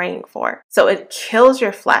been praying for. So it kills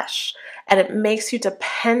your flesh and it makes you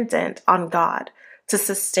dependent on God to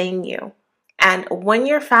sustain you. And when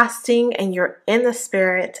you're fasting and you're in the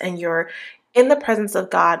Spirit and you're in the presence of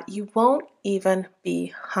God, you won't even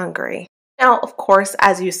be hungry. Now, of course,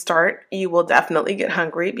 as you start, you will definitely get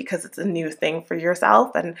hungry because it's a new thing for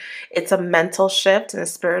yourself and it's a mental shift and a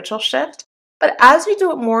spiritual shift. But as you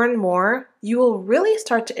do it more and more, you will really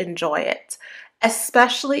start to enjoy it,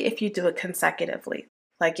 especially if you do it consecutively.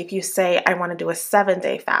 Like if you say, I want to do a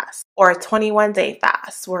 7-day fast or a 21-day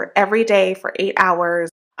fast where every day for 8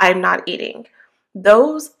 hours, I'm not eating.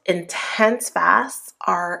 Those intense fasts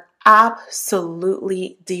are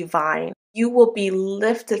absolutely divine. You will be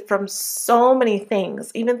lifted from so many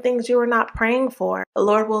things, even things you were not praying for. The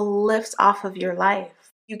Lord will lift off of your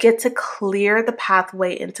life. You get to clear the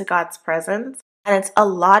pathway into God's presence, and it's a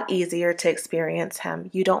lot easier to experience Him.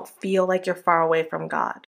 You don't feel like you're far away from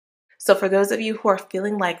God. So for those of you who are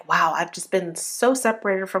feeling like, wow, I've just been so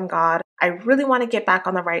separated from God, I really want to get back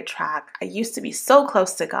on the right track. I used to be so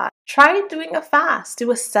close to God. Try doing a fast. Do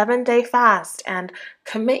a 7-day fast and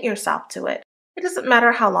commit yourself to it. It doesn't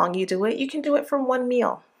matter how long you do it. You can do it for one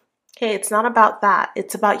meal. Okay, it's not about that.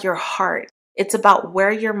 It's about your heart. It's about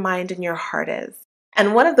where your mind and your heart is.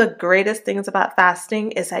 And one of the greatest things about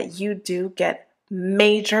fasting is that you do get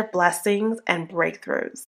major blessings and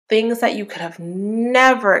breakthroughs. Things that you could have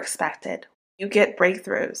never expected. You get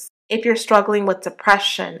breakthroughs. If you're struggling with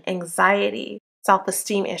depression, anxiety,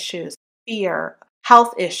 self-esteem issues, fear,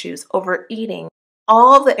 health issues, overeating,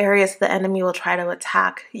 all the areas the enemy will try to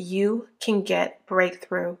attack, you can get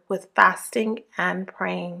breakthrough with fasting and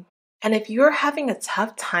praying. And if you're having a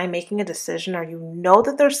tough time making a decision, or you know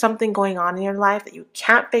that there's something going on in your life that you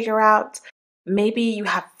can't figure out, maybe you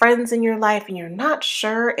have friends in your life and you're not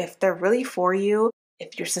sure if they're really for you,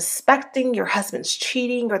 if you're suspecting your husband's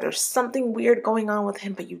cheating or there's something weird going on with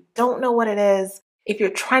him, but you don't know what it is, if you're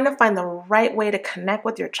trying to find the right way to connect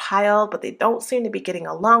with your child, but they don't seem to be getting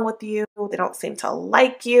along with you, they don't seem to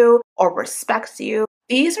like you or respect you,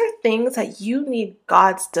 these are things that you need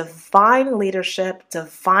God's divine leadership,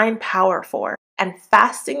 divine power for. And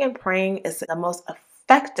fasting and praying is the most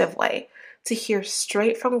effective way to hear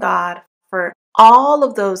straight from God, for all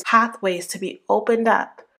of those pathways to be opened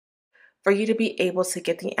up, for you to be able to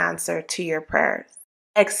get the answer to your prayers.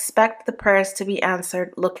 Expect the prayers to be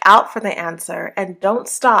answered, look out for the answer, and don't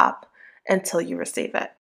stop until you receive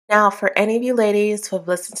it. Now, for any of you ladies who have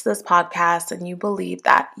listened to this podcast and you believe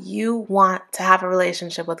that you want to have a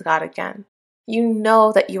relationship with God again, you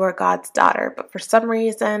know that you are God's daughter, but for some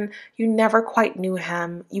reason, you never quite knew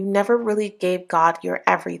Him. You never really gave God your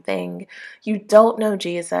everything. You don't know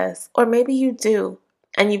Jesus, or maybe you do,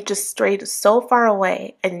 and you've just strayed so far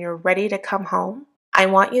away and you're ready to come home. I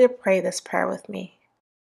want you to pray this prayer with me.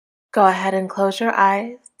 Go ahead and close your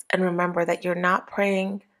eyes and remember that you're not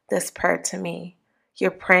praying this prayer to me.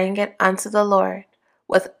 You're praying it unto the Lord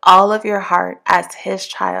with all of your heart as His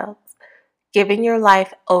child, giving your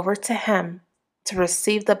life over to Him to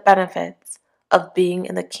receive the benefits of being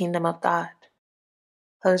in the kingdom of God.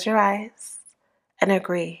 Close your eyes and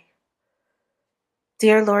agree.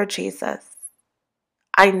 Dear Lord Jesus,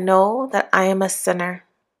 I know that I am a sinner,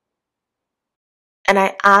 and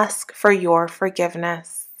I ask for your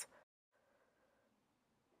forgiveness.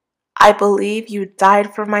 I believe you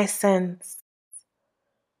died for my sins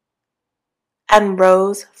and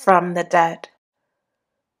rose from the dead.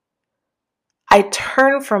 I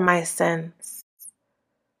turn from my sins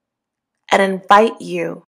and invite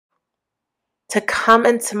you to come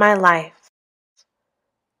into my life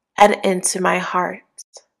and into my heart.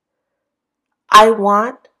 I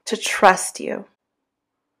want to trust you.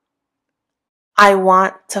 I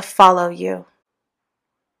want to follow you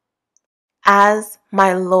as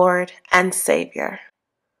my Lord and Savior.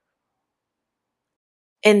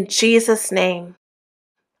 In Jesus' name,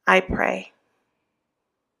 I pray.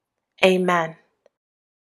 Amen.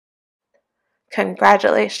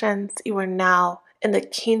 Congratulations, you are now in the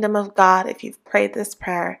kingdom of God if you've prayed this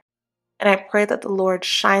prayer. And I pray that the Lord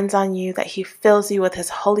shines on you, that He fills you with His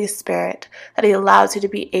Holy Spirit, that He allows you to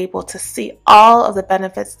be able to see all of the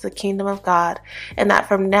benefits of the kingdom of God, and that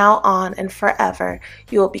from now on and forever,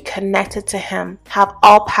 you will be connected to Him, have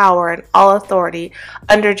all power and all authority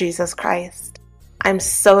under Jesus Christ. I'm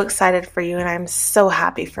so excited for you and I'm so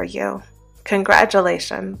happy for you.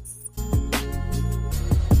 Congratulations.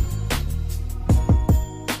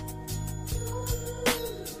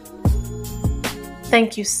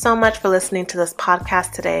 Thank you so much for listening to this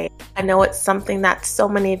podcast today. I know it's something that so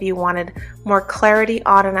many of you wanted more clarity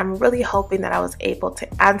on, and I'm really hoping that I was able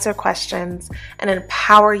to answer questions and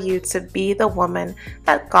empower you to be the woman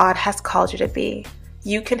that God has called you to be.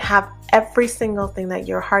 You can have every single thing that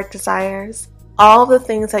your heart desires, all the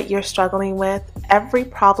things that you're struggling with, every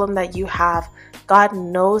problem that you have, God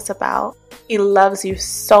knows about. He loves you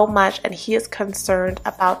so much, and He is concerned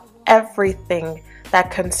about everything that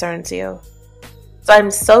concerns you. So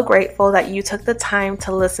I'm so grateful that you took the time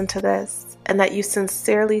to listen to this and that you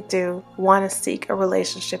sincerely do want to seek a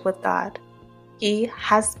relationship with God. He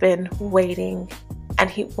has been waiting and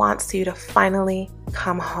He wants you to finally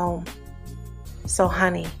come home. So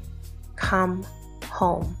honey, come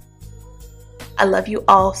home. I love you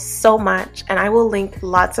all so much, and I will link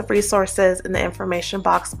lots of resources in the information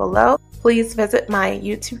box below. Please visit my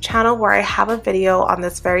YouTube channel where I have a video on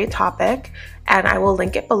this very topic, and I will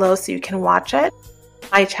link it below so you can watch it.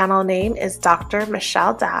 My channel name is Dr.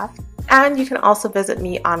 Michelle Daff, and you can also visit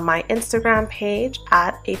me on my Instagram page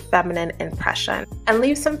at A Feminine Impression, and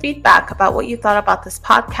leave some feedback about what you thought about this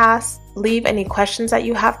podcast. Leave any questions that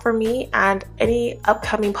you have for me and any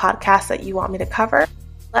upcoming podcasts that you want me to cover.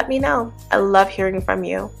 Let me know. I love hearing from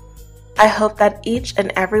you. I hope that each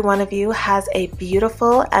and every one of you has a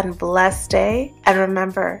beautiful and blessed day, and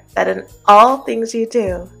remember that in all things you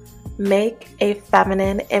do, make a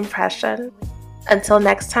feminine impression. Until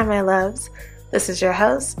next time, my loves, this is your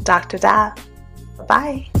host, Dr. Daff.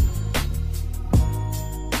 Bye.